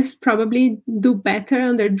forests probably do better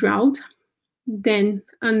under drought than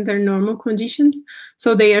under normal conditions.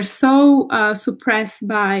 So they are so suppressed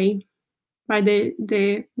by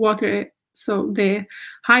the water, so the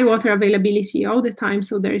high water availability all the time.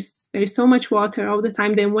 So there's so much water all the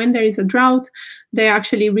time. Then when there is a drought, they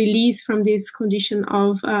actually release from this condition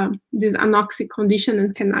of this anoxic condition,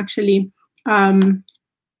 and can actually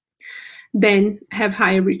then have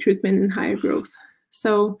higher recruitment and higher growth.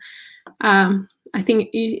 So I think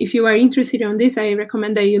if you are interested in this, I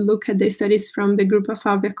recommend that you look at the studies from the group of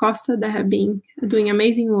Flávia Costa that have been doing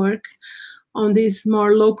amazing work on these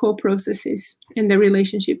more local processes and the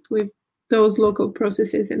relationship with those local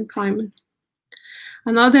processes and climate.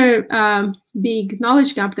 Another big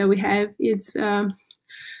knowledge gap that we have is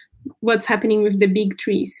what's happening with the big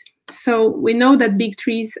trees. So we know that big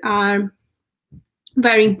trees are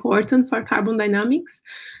very important for carbon dynamics.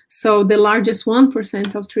 So the largest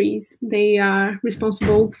 1% of trees, they are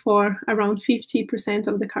responsible for around 50%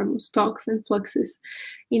 of the carbon stocks and fluxes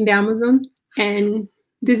in the Amazon. And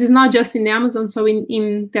this is not just in the Amazon. So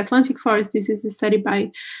in the Atlantic forest, this is a study by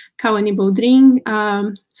Kawane Boldrin,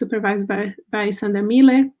 supervised by Sandra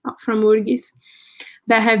Miller from URGS,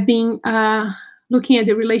 that have been looking at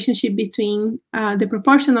the relationship between the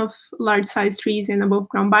proportion of large-sized trees and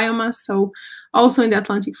above-ground biomass. So also in the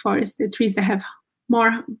Atlantic forest, the trees that have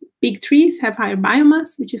more big trees have higher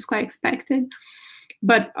biomass, which is quite expected.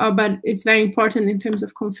 But it's very important in terms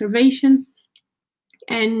of conservation.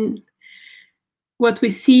 And what we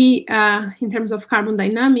see in terms of carbon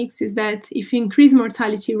dynamics is that if you increase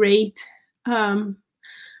mortality rate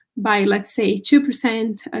by, let's say,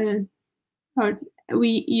 2%, or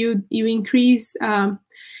you increase,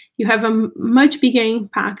 you have a much bigger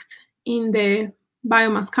impact in the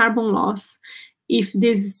biomass carbon loss if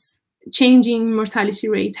this changing mortality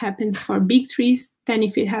rate happens for big trees than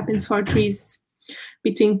if it happens for trees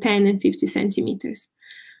between 10 and 50 centimeters.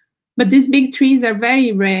 But these big trees are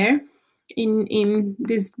very rare. In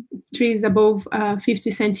these trees above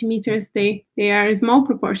 50 centimeters, they are a small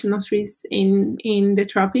proportion of trees in the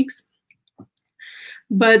tropics.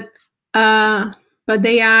 But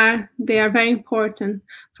they are very important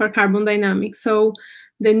for carbon dynamics. So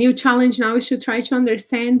the new challenge now is to try to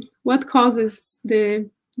understand what causes the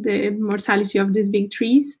mortality of these big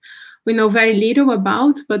trees. We know very little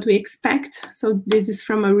about, but we expect, so this is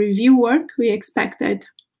from a review work, we expect that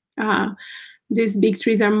these big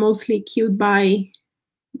trees are mostly killed by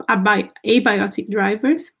abiotic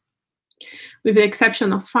drivers. With the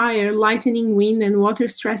exception of fire, lightning, wind, and water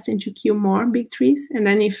stress tend to kill more big trees. And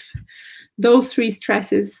then if those three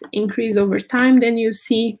stresses increase over time, then you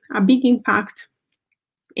see a big impact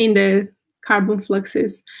in the carbon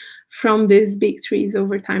fluxes from these big trees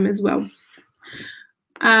over time as well.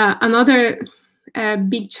 Another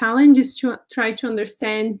big challenge is to try to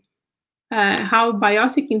understand how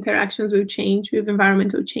biotic interactions will change with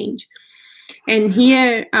environmental change. And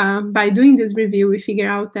here, by doing this review, we figure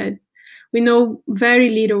out that we know very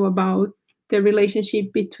little about the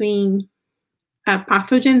relationship between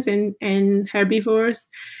pathogens and herbivores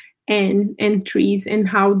and trees, and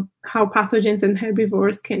how pathogens and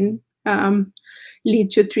herbivores can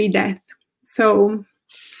lead to tree death. So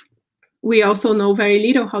we also know very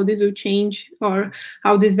little how this will change, or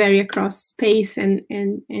how this vary across space and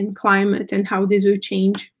climate, and how this will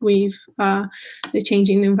change with the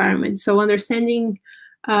changing environment. So understanding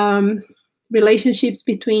relationships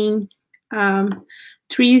between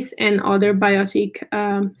trees and other biotic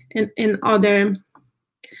and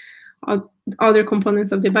other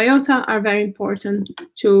components of the biota are very important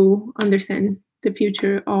to understand the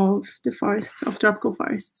future of the forests, of tropical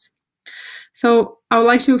forests. So I would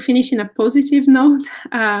like to finish in a positive note.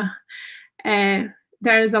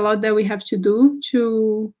 There is a lot that we have to do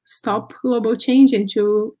to stop global change and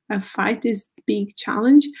to fight this big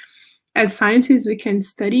challenge. As scientists, we can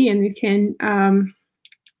study and we can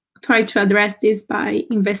try to address this by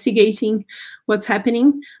investigating what's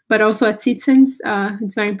happening, but also as citizens,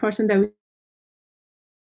 it's very important that we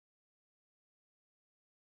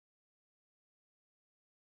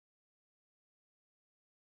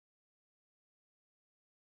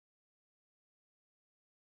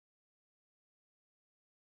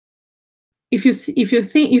if you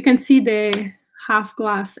think, you can see the half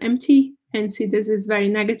glass empty and see this is very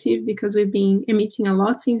negative because we've been emitting a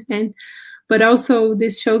lot since then. But also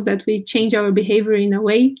this shows that we change our behavior in a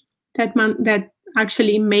way that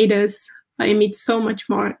actually made us emit so much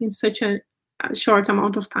more in such a short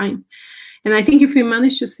amount of time. And I think if we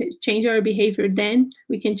manage to change our behavior then,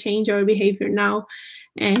 we can change our behavior now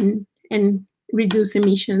and reduce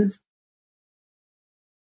emissions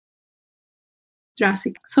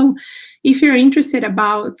drastic. So if you're interested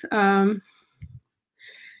about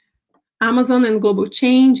Amazon and global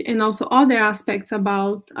change, and also other aspects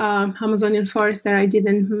about Amazonian forest that I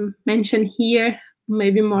didn't mention here,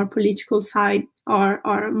 maybe more political side or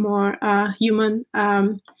more human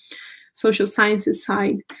social sciences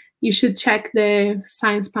side, you should check the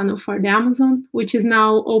science panel for the Amazon, which is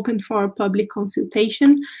now open for public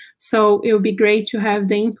consultation. So it would be great to have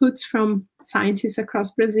the inputs from scientists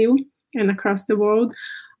across Brazil and across the world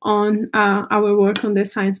on our work on the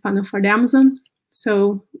science panel for the Amazon.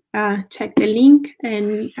 So check the link,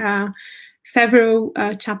 and several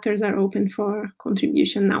chapters are open for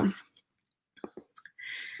contribution now.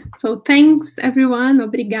 So thanks everyone,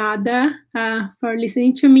 obrigada for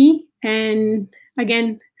listening to me. And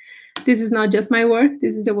again, this is not just my work,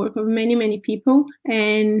 this is the work of many, many people.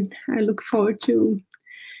 And I look forward to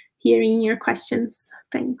hearing your questions.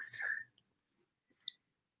 Thanks.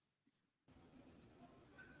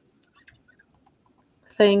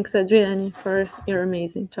 Thanks, Adriane, for your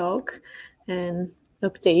amazing talk and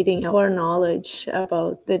updating our knowledge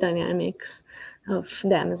about the dynamics of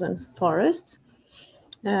the Amazon forests.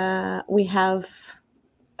 We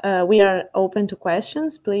are open to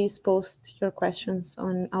questions. Please post your questions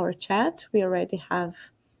on our chat. We already have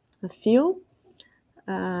a few.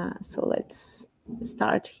 So let's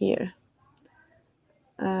start here.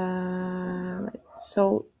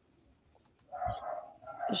 So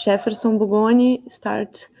Jefferson Bugoni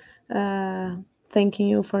start thanking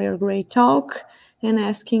you for your great talk and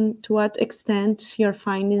asking to what extent your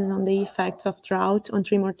findings on the effects of drought on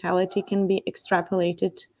tree mortality can be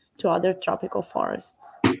extrapolated to other tropical forests.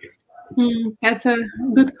 That's a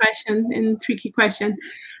good question and tricky question.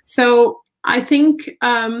 So I think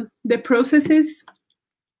the processes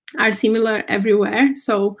are similar everywhere.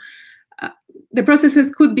 So the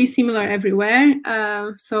processes could be similar everywhere.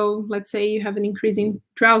 So let's say you have an increasing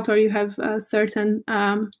drought, or you have a certain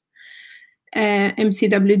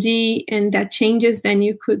MCWG, and that changes, then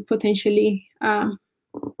you could potentially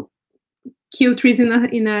kill trees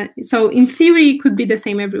so in theory it could be the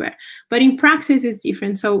same everywhere, but in practice it's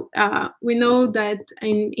different. So we know that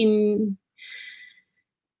in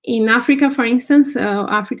Africa, for instance,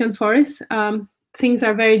 African forests, things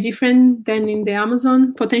are very different than in the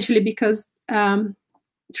Amazon, potentially because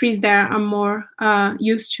trees there are more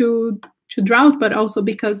used to drought, but also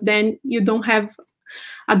because then you don't have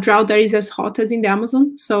a drought that is as hot as in the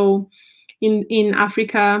Amazon. So in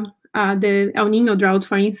Africa, the El Nino drought,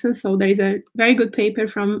 for instance, so there is a very good paper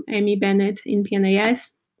from Amy Bennett in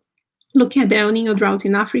PNAS looking at the El Nino drought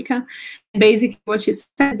in Africa. Basically, what she says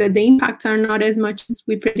is that the impacts are not as much as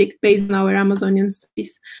we predict based on our Amazonian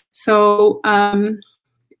studies. So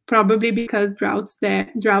probably because droughts there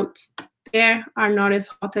are not as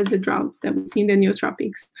hot as the droughts that we see in the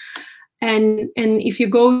neotropics. And if you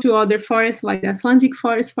go to other forests, like the Atlantic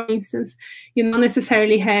forest, for instance, you don't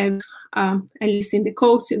necessarily have, at least in the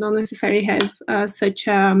coast, you don't necessarily have such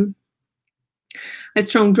a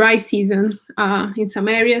strong dry season in some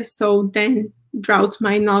areas. So then drought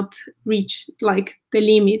might not reach like the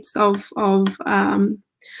limits of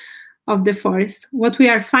the forest. What we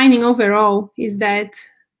are finding overall is that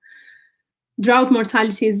drought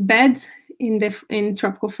mortality is bad in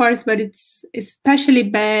tropical forests, but it's especially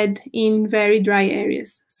bad in very dry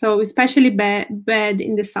areas. So especially bad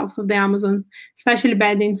in the south of the Amazon, especially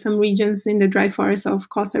bad in some regions in the dry forests of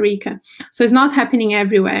Costa Rica. So it's not happening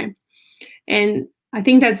everywhere. And I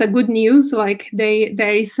think that's a good news. Like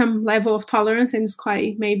there is some level of tolerance, and it's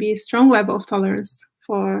quite maybe a strong level of tolerance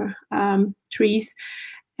for trees.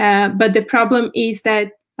 But the problem is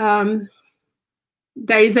that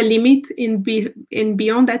there is a limit, in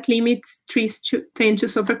beyond that limit, trees tend to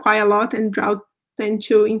suffer quite a lot, and drought tend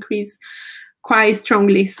to increase quite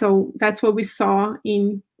strongly. So that's what we saw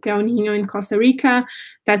in El Nino in Costa Rica.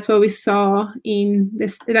 That's what we saw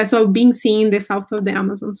that's what being seen in the south of the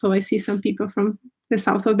Amazon. So I see some people from the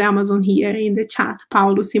south of the Amazon here in the chat,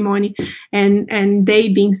 Paulo, Simone, and they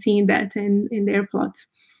being seeing that in their plots.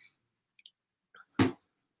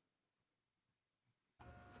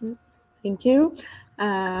 Thank you.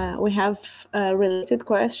 We have a related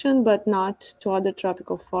question, but not to other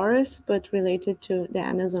tropical forests, but related to the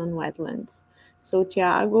Amazon wetlands. So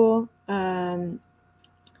Tiago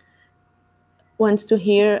wants to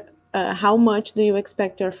hear how much do you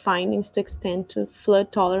expect your findings to extend to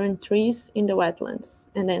flood-tolerant trees in the wetlands?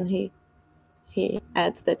 And then he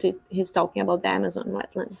adds that he's talking about the Amazon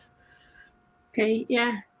wetlands. Okay,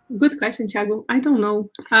 yeah. Good question, Tiago. I don't know.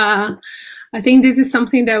 I think this is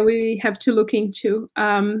something that we have to look into.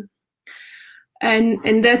 And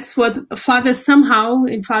that's what Flavia somehow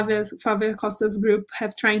in Flavia Costa's group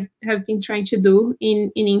have been trying to do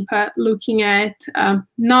in INPA, looking at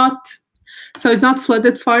so it's not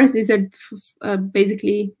flooded forests. These are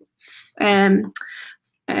basically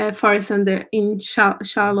forests in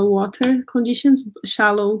shallow water conditions,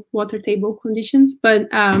 shallow water table conditions. But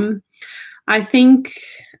I think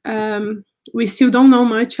we still don't know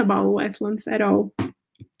much about wetlands at all.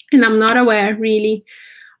 And I'm not aware really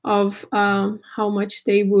of how much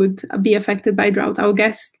they would be affected by drought. I would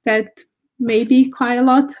guess that maybe quite a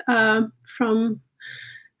lot from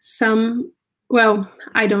some, well,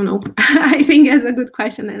 I don't know. I think that's a good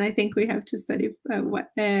question, and I think we have to study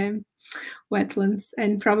wetlands,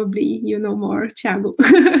 and probably you know more, Thiago.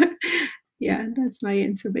 Yeah, that's my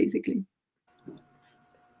answer basically.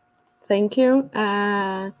 Thank you.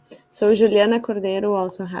 So Juliana Cordeiro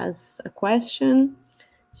also has a question.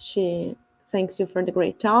 She thanks you for the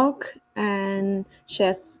great talk, and she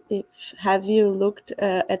asks have you looked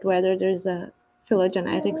at whether there's a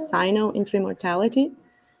phylogenetic signal in tree mortality,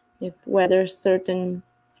 whether certain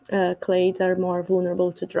clades are more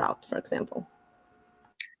vulnerable to drought, for example?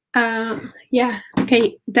 Yeah,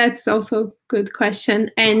 okay, that's also a good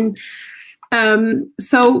question. And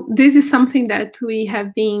so this is something that we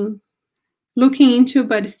have been looking into,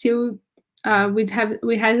 but still we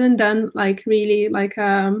haven't done like really like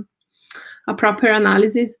a proper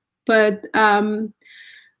analysis. But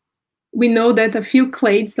we know that a few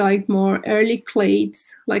clades, like more early clades,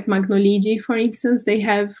 like Magnoligi, for instance, they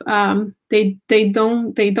have they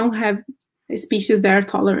don't have species that are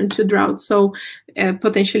tolerant to drought. So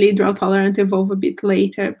potentially drought tolerant evolve a bit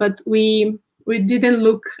later. But we didn't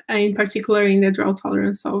look in particular in the drought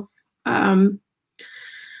tolerance of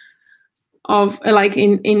like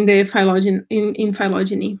in the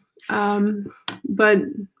phylogeny, but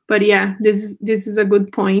But yeah, this is a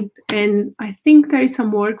good point. And I think there is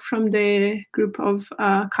some work from the group of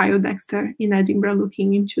Kyle Dexter in Edinburgh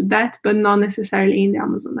looking into that, but not necessarily in the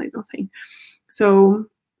Amazon, I don't think. So,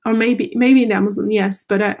 or maybe in the Amazon, yes,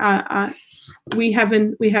 but we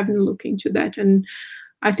haven't looked into that. And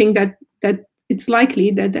I think that it's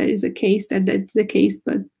likely that there is a case that's the case,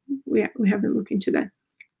 but we haven't looked into that.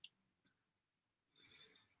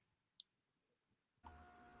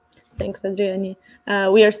 Thanks, Adriane.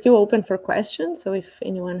 We are still open for questions, so if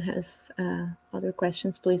anyone has other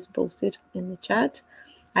questions, please post it in the chat.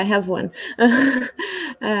 I have one.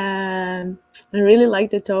 I really like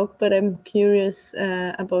the talk, but I'm curious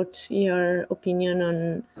about your opinion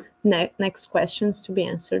on next questions to be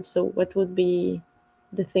answered. So what would be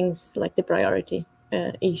the things, like the priority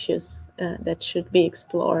issues that should be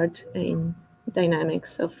explored in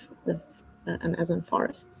dynamics of the Amazon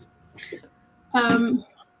forests?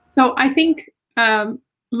 So I think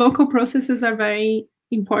local processes are very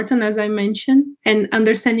important, as I mentioned, and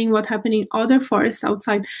understanding what happened in other forests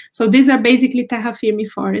outside. So these are basically terra firme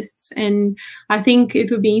forests, and I think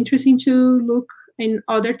it would be interesting to look in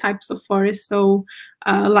other types of forests. So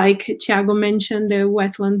like Thiago mentioned, the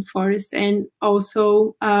wetland forest, and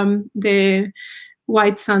also the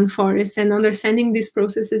white sand forest, and understanding these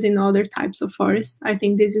processes in other types of forests. I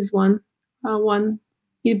think this is one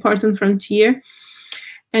important frontier.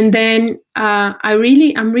 And then I'm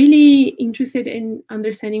really interested in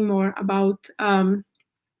understanding more about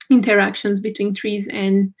interactions between trees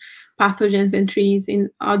and pathogens and trees in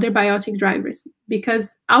other biotic drivers,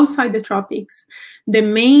 because outside the tropics, the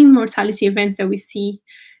main mortality events that we see,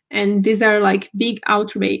 and these are like big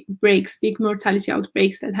outbreaks, big mortality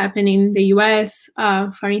outbreaks that happen in the US,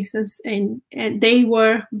 for instance, and they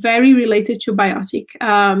were very related to biotic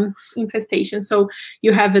infestation. So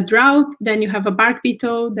you have a drought, then you have a bark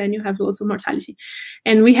beetle, then you have lots of mortality.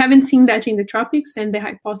 And we haven't seen that in the tropics, and the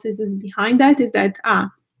hypothesis behind that is that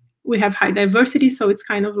we have high diversity, so it's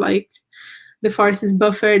kind of like the forest is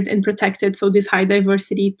buffered and protected. So this high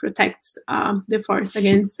diversity protects the forest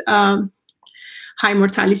against high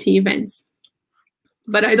mortality events.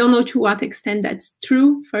 But I don't know to what extent that's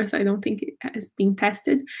true. First, I don't think it has been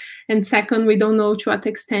tested. And second, we don't know to what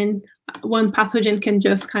extent one pathogen can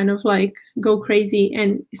just kind of like go crazy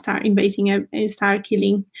and start invading and start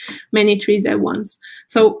killing many trees at once.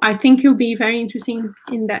 So I think it'll be very interesting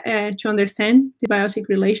in that to understand the biotic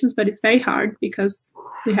relations, but it's very hard because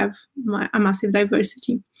we have a massive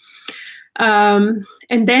diversity.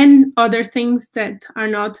 And then other things that are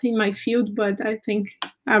not in my field, but I think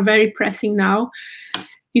are very pressing now,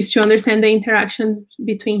 is to understand the interaction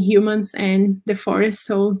between humans and the forest.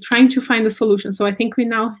 So trying to find a solution. So I think we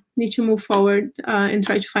now need to move forward and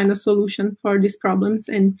try to find a solution for these problems.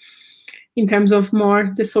 And in terms of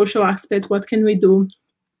more the social aspect, what can we do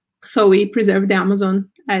so we preserve the Amazon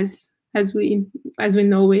as we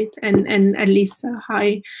know it, and at least a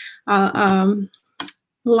high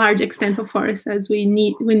large extent of forest as we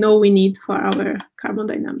know we need for our carbon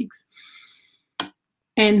dynamics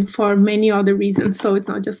and for many other reasons. So it's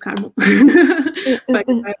not just carbon, but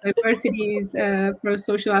diversities, for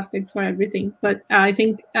social aspects, for everything. But I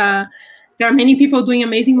think there are many people doing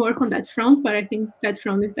amazing work on that front, but I think that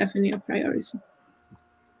front is definitely a priority.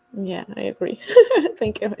 Yeah, I agree.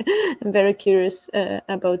 Thank you. I'm very curious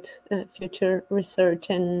about future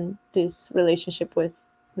research and this relationship with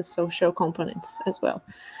the social components as well.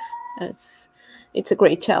 It's a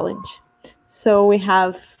great challenge. So we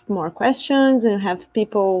have more questions and have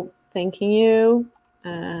people thanking you.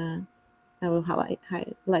 I will highlight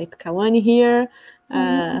Kawani here,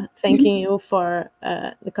 thanking you for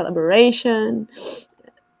the collaboration.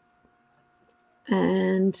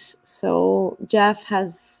 And so Jeff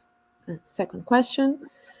has a second question.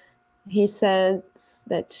 He says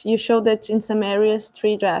that you showed that in some areas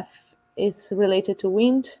tree death is related to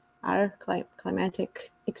wind. Are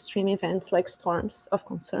climatic extreme events like storms of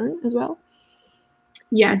concern as well?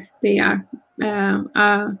 Yes, they are.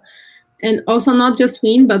 And also not just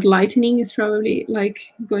wind, but lightning is probably like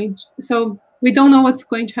going to, so we don't know what's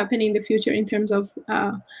going to happen in the future in terms of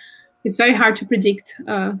it's very hard to predict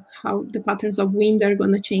how the patterns of wind are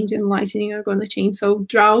going to change and lightning are going to change. So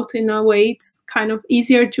drought, in a way, it's kind of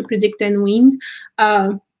easier to predict than wind.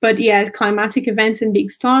 But yeah, climatic events and big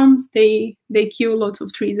storms, they kill lots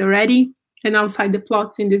of trees already. And outside the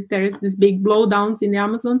plots, there's this big blowdowns in the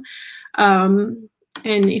Amazon. And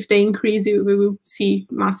if they increase, we will see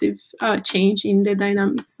massive change in the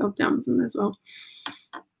dynamics of the Amazon as well.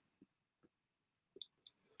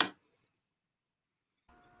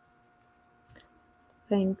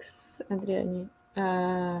 Thanks, Adriane.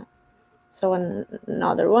 So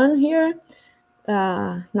another one here.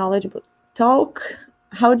 knowledgeable talk.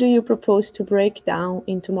 How do you propose to break down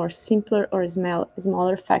into more simpler or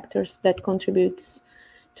smaller factors that contributes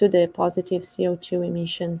to the positive CO2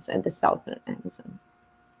 emissions at the southern Amazon?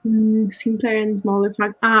 Simpler and smaller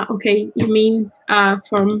fact. Okay. You mean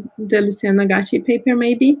from the Luciana Gatti paper,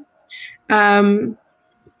 maybe?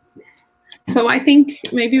 So I think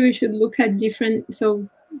maybe we should look at different. So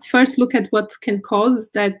first, look at what can cause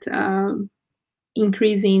that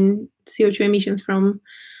increase in CO2 emissions from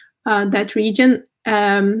that region.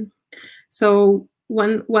 So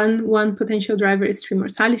one potential driver is tree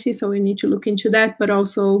mortality. So we need to look into that, but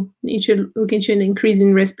also need to look into an increase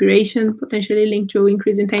in respiration, potentially linked to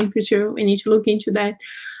increase in temperature. We need to look into that.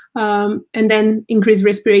 And then increase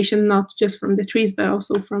respiration, not just from the trees, but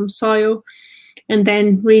also from soil. And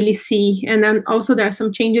then really see. And then also there are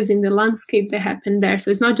some changes in the landscape that happen there.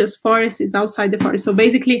 So it's not just forest, it's outside the forest. So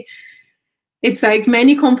basically, it's like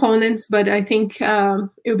many components, but I think it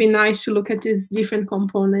would be nice to look at these different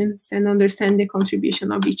components and understand the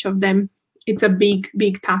contribution of each of them. It's a big,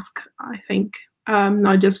 big task, I think,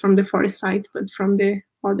 not just from the forest side, but from the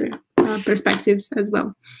other perspectives as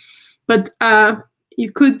well. But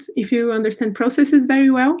you could, if you understand processes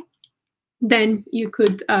very well, then you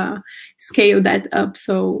could scale that up.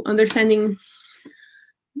 So understanding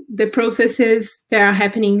the processes that are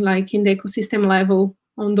happening like in the ecosystem level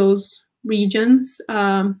on those regions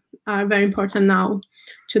are very important now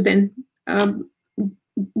to then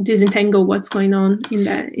disentangle what's going on in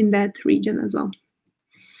that region as well.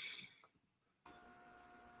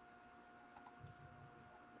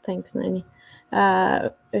 Thanks, Nani.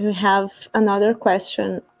 We have another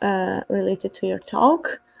question related to your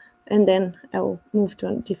talk, and then I will move to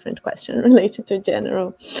a different question related to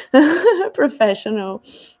general professional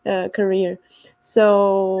career.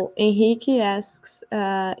 So Enrique asks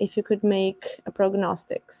if you could make a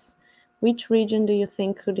prognostics. Which region do you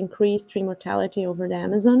think could increase tree mortality over the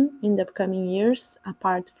Amazon in the upcoming years,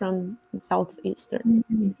 apart from the southeastern?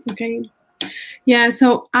 Okay. Yeah,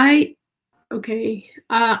 so I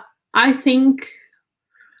think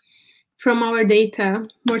from our data,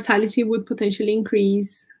 mortality would potentially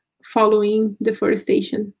increase following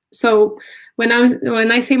deforestation. So when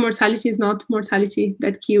I say mortality, is not mortality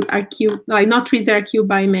that are killed, like not trees that are killed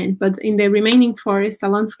by men, but in the remaining forest, a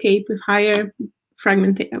landscape with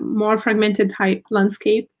more fragmented high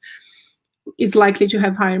landscape is likely to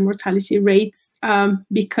have higher mortality rates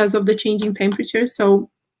because of the changing temperature.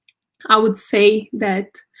 So I would say that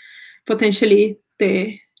potentially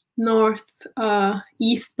the north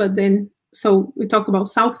east, but then so we talk about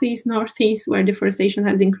southeast, northeast, where deforestation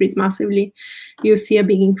has increased massively. You see a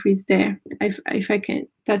big increase there. If I can,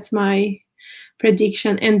 that's my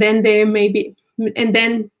prediction. And then there may be, and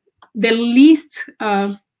then the least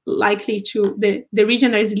likely to the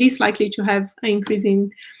region that is least likely to have an increase in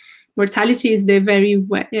mortality is the very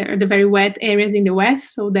wet areas in the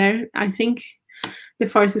west. So there, I think the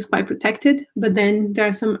forest is quite protected, but then there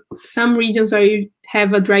are some regions where you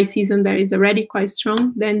have a dry season that is already quite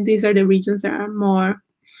strong. Then these are the regions that are more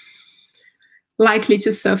likely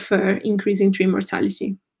to suffer increasing tree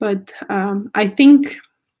mortality. But I think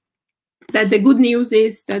that the good news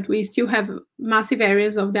is that we still have massive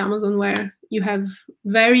areas of the Amazon where you have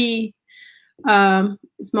very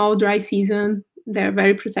small dry season. They're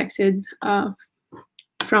very protected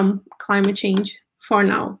from climate change for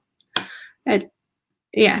now.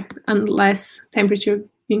 Yeah, unless temperature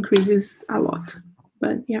increases a lot.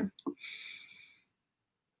 But yeah.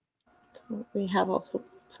 We have also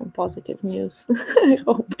some positive news, I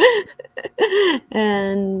hope.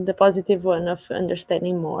 And the positive one of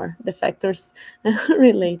understanding more the factors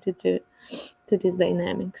related to these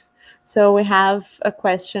dynamics. So we have a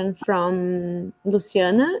question from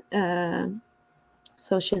Luciana.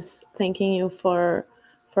 So she's thanking you for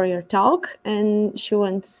your talk, and she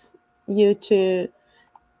wants you to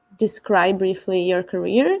describe briefly your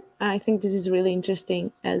career. I think this is really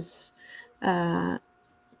interesting, as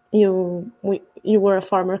you were a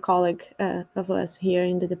former colleague of us here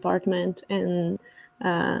in the department, and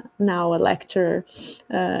now a lecturer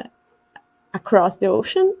across the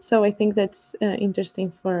ocean. So I think that's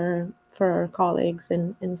interesting for our colleagues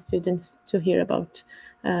and students to hear about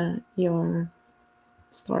your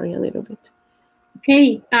story a little bit.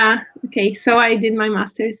 Okay. Okay. So I did my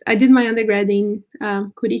master's. I did my undergrad in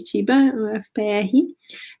Curitiba, FPR,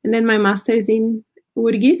 and then my master's in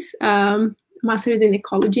URGS, master's in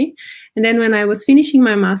ecology. And then when I was finishing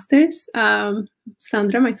my master's,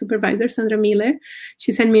 Sandra, my supervisor, Sandra Miller,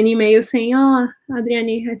 she sent me an email saying, "Oh,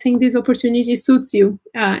 Adriane, I think this opportunity suits you."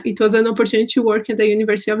 It was an opportunity to work at the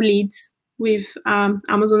University of Leeds with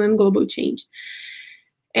Amazon and global change.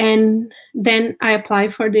 And then I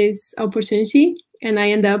applied for this opportunity, and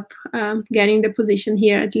I end up getting the position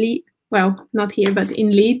here at Leeds. Well, not here, but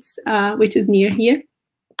in Leeds, which is near here.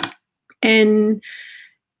 And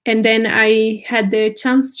then I had the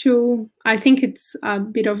chance to, I think it's a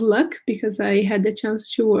bit of luck, because I had the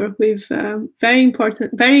chance to work with a very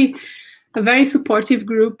supportive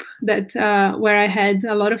group that where I had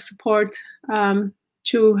a lot of support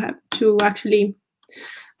to actually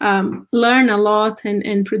learn a lot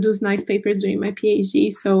and produce nice papers during my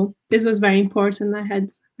PhD. So this was very important. I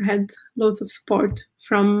had lots of support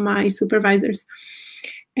from my supervisors,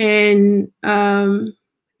 and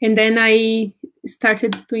then I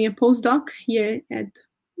started doing a postdoc here in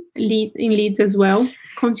Leeds as well,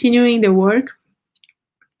 continuing the work.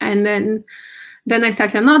 And then I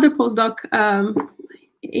started another postdoc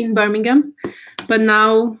in Birmingham, but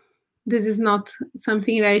now this is not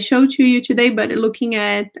something that I showed to you today, but looking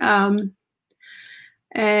at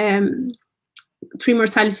tree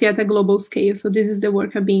mortality at a global scale. So this is the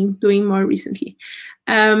work I've been doing more recently.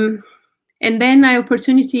 And then I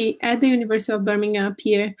opportunity at the University of Birmingham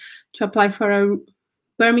here to apply for a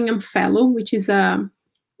Birmingham Fellow, which is a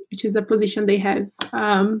position they have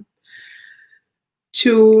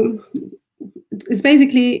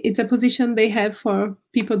it's a position they have for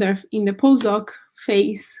people that are in the postdoc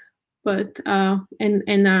phase, but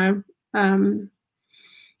and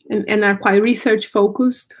are quite research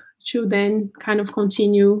focused, to then kind of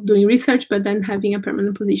continue doing research, but then having a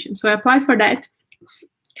permanent position. So I applied for that,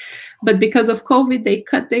 but because of COVID, they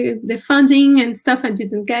cut the funding and stuff. I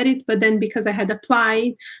didn't get it, but then because I had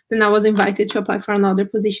applied, then I was invited to apply for another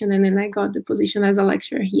position, and then I got the position as a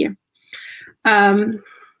lecturer here.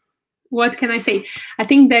 What can I say? I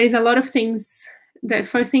think there is a lot of things. The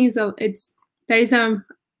first thing is there is a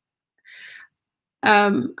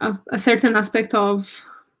certain aspect of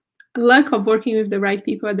luck of working with the right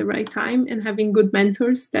people at the right time and having good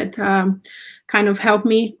mentors that kind of help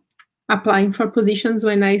me applying for positions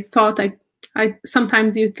when I thought I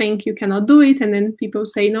sometimes you think you cannot do it, and then people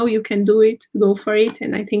say, no, you can do it, go for it.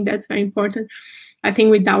 And I think that's very important. I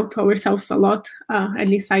think we doubt ourselves a lot, at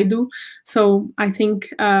least I do. So I think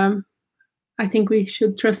we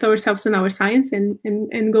should trust ourselves in our science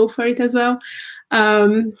and go for it as well.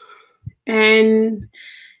 And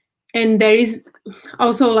there is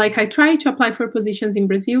also, like, I tried to apply for positions in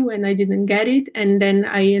Brazil and I didn't get it, and then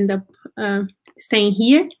I end up staying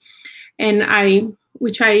here, and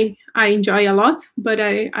which I enjoy a lot. But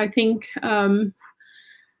I think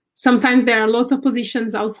sometimes there are lots of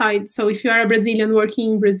positions outside. So if you are a Brazilian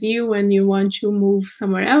working in Brazil and you want to move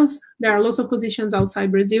somewhere else, there are lots of positions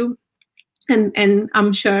outside Brazil. And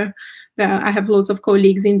I'm sure that I have lots of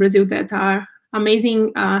colleagues in Brazil that are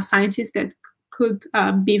amazing scientists that could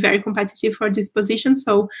be very competitive for this position.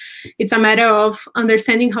 So it's a matter of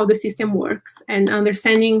understanding how the system works and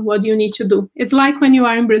understanding what you need to do. It's like when you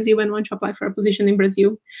are in Brazil and want to apply for a position in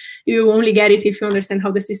Brazil, you only get it if you understand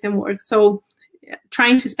how the system works. So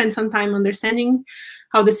trying to spend some time understanding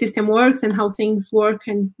how the system works and how things work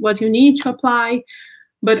and what you need to apply,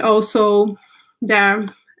 but also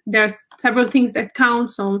there's several things that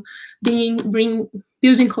count on building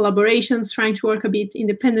collaborations, trying to work a bit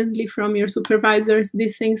independently from your supervisors.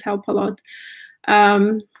 These things help a lot.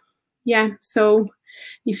 Yeah, so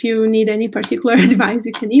if you need any particular advice,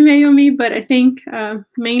 you can email me. But I think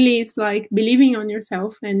mainly it's like believing on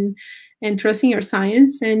yourself and trusting your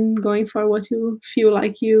science and going for what you feel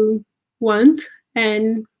like you want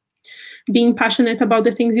and being passionate about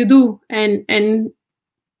the things you do. And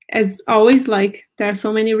as always, like, there are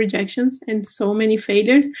so many rejections and so many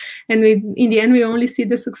failures, and in the end we only see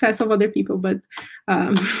the success of other people, but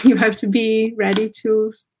you have to be ready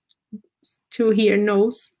to hear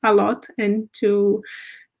no's a lot and to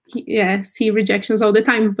see rejections all the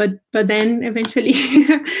time, but then eventually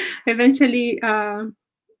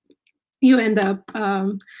you end up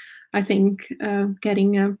I think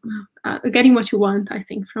getting what you want, I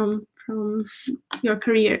think, from your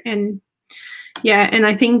career. And yeah, and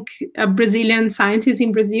I think a Brazilian scientist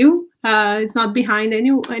in Brazil, it's not behind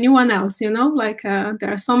anyone else, like there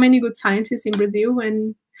are so many good scientists in Brazil,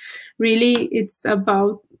 and really it's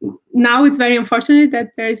about, now it's very unfortunate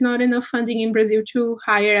that there is not enough funding in Brazil to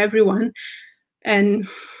hire everyone, and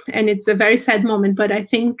it's a very sad moment, but I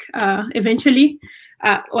think eventually,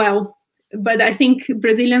 but I think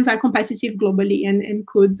Brazilians are competitive globally and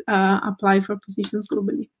could apply for positions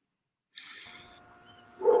globally.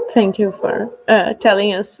 Thank you for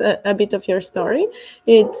telling us a bit of your story.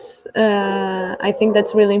 It's I think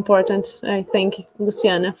that's really important. I thank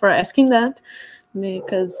Luciana for asking that,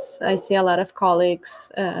 because I see a lot of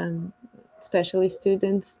colleagues especially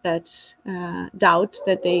students that doubt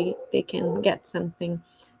that they can get something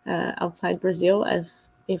outside Brazil, as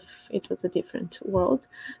if it was a different world.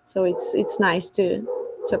 So it's nice to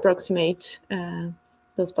approximate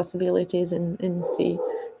those possibilities and see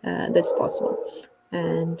that's possible.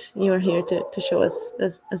 And you are here to show us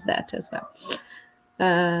as that as well.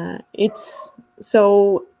 It's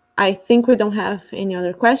so I think we don't have any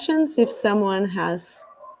other questions. If someone has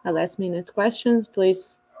a last minute questions,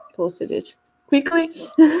 please post it quickly.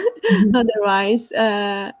 Otherwise,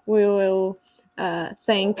 we will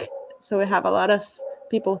thank. So we have a lot of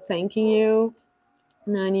people thanking you,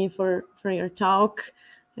 Nani, for your talk.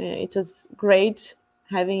 It was great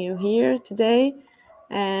having you here today.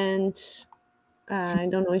 And I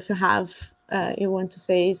don't know if you have you want to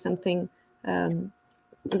say something,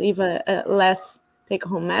 leave a less take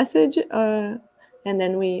home message, and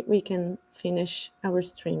then we can finish our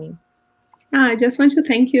streaming. I just want to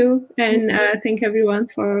thank you and thank everyone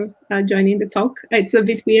for joining the talk. It's a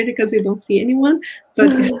bit weird because you don't see anyone,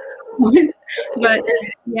 but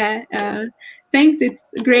yeah, thanks.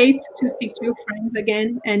 It's great to speak to your friends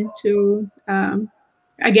again and to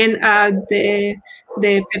again the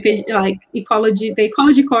ecology, the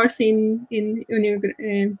ecology course in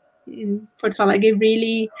Porto Alegre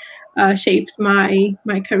really shaped my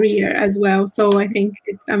career as well. So I think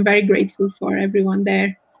I'm very grateful for everyone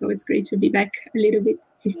there. So it's great to be back a little bit.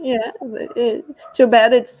 Yeah, too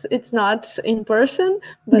bad it's not in person,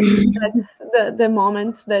 but that's the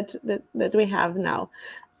moments that we have now.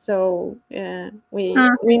 So we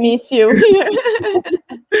miss you here.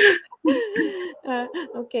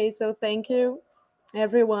 Okay, so thank you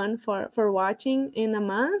everyone for watching. In a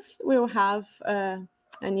month we'll have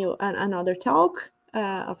another talk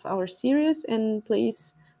of our series, and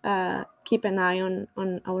please keep an eye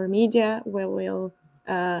on our media, where we'll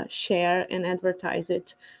share and advertise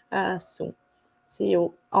it soon. See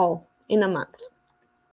you all in a month.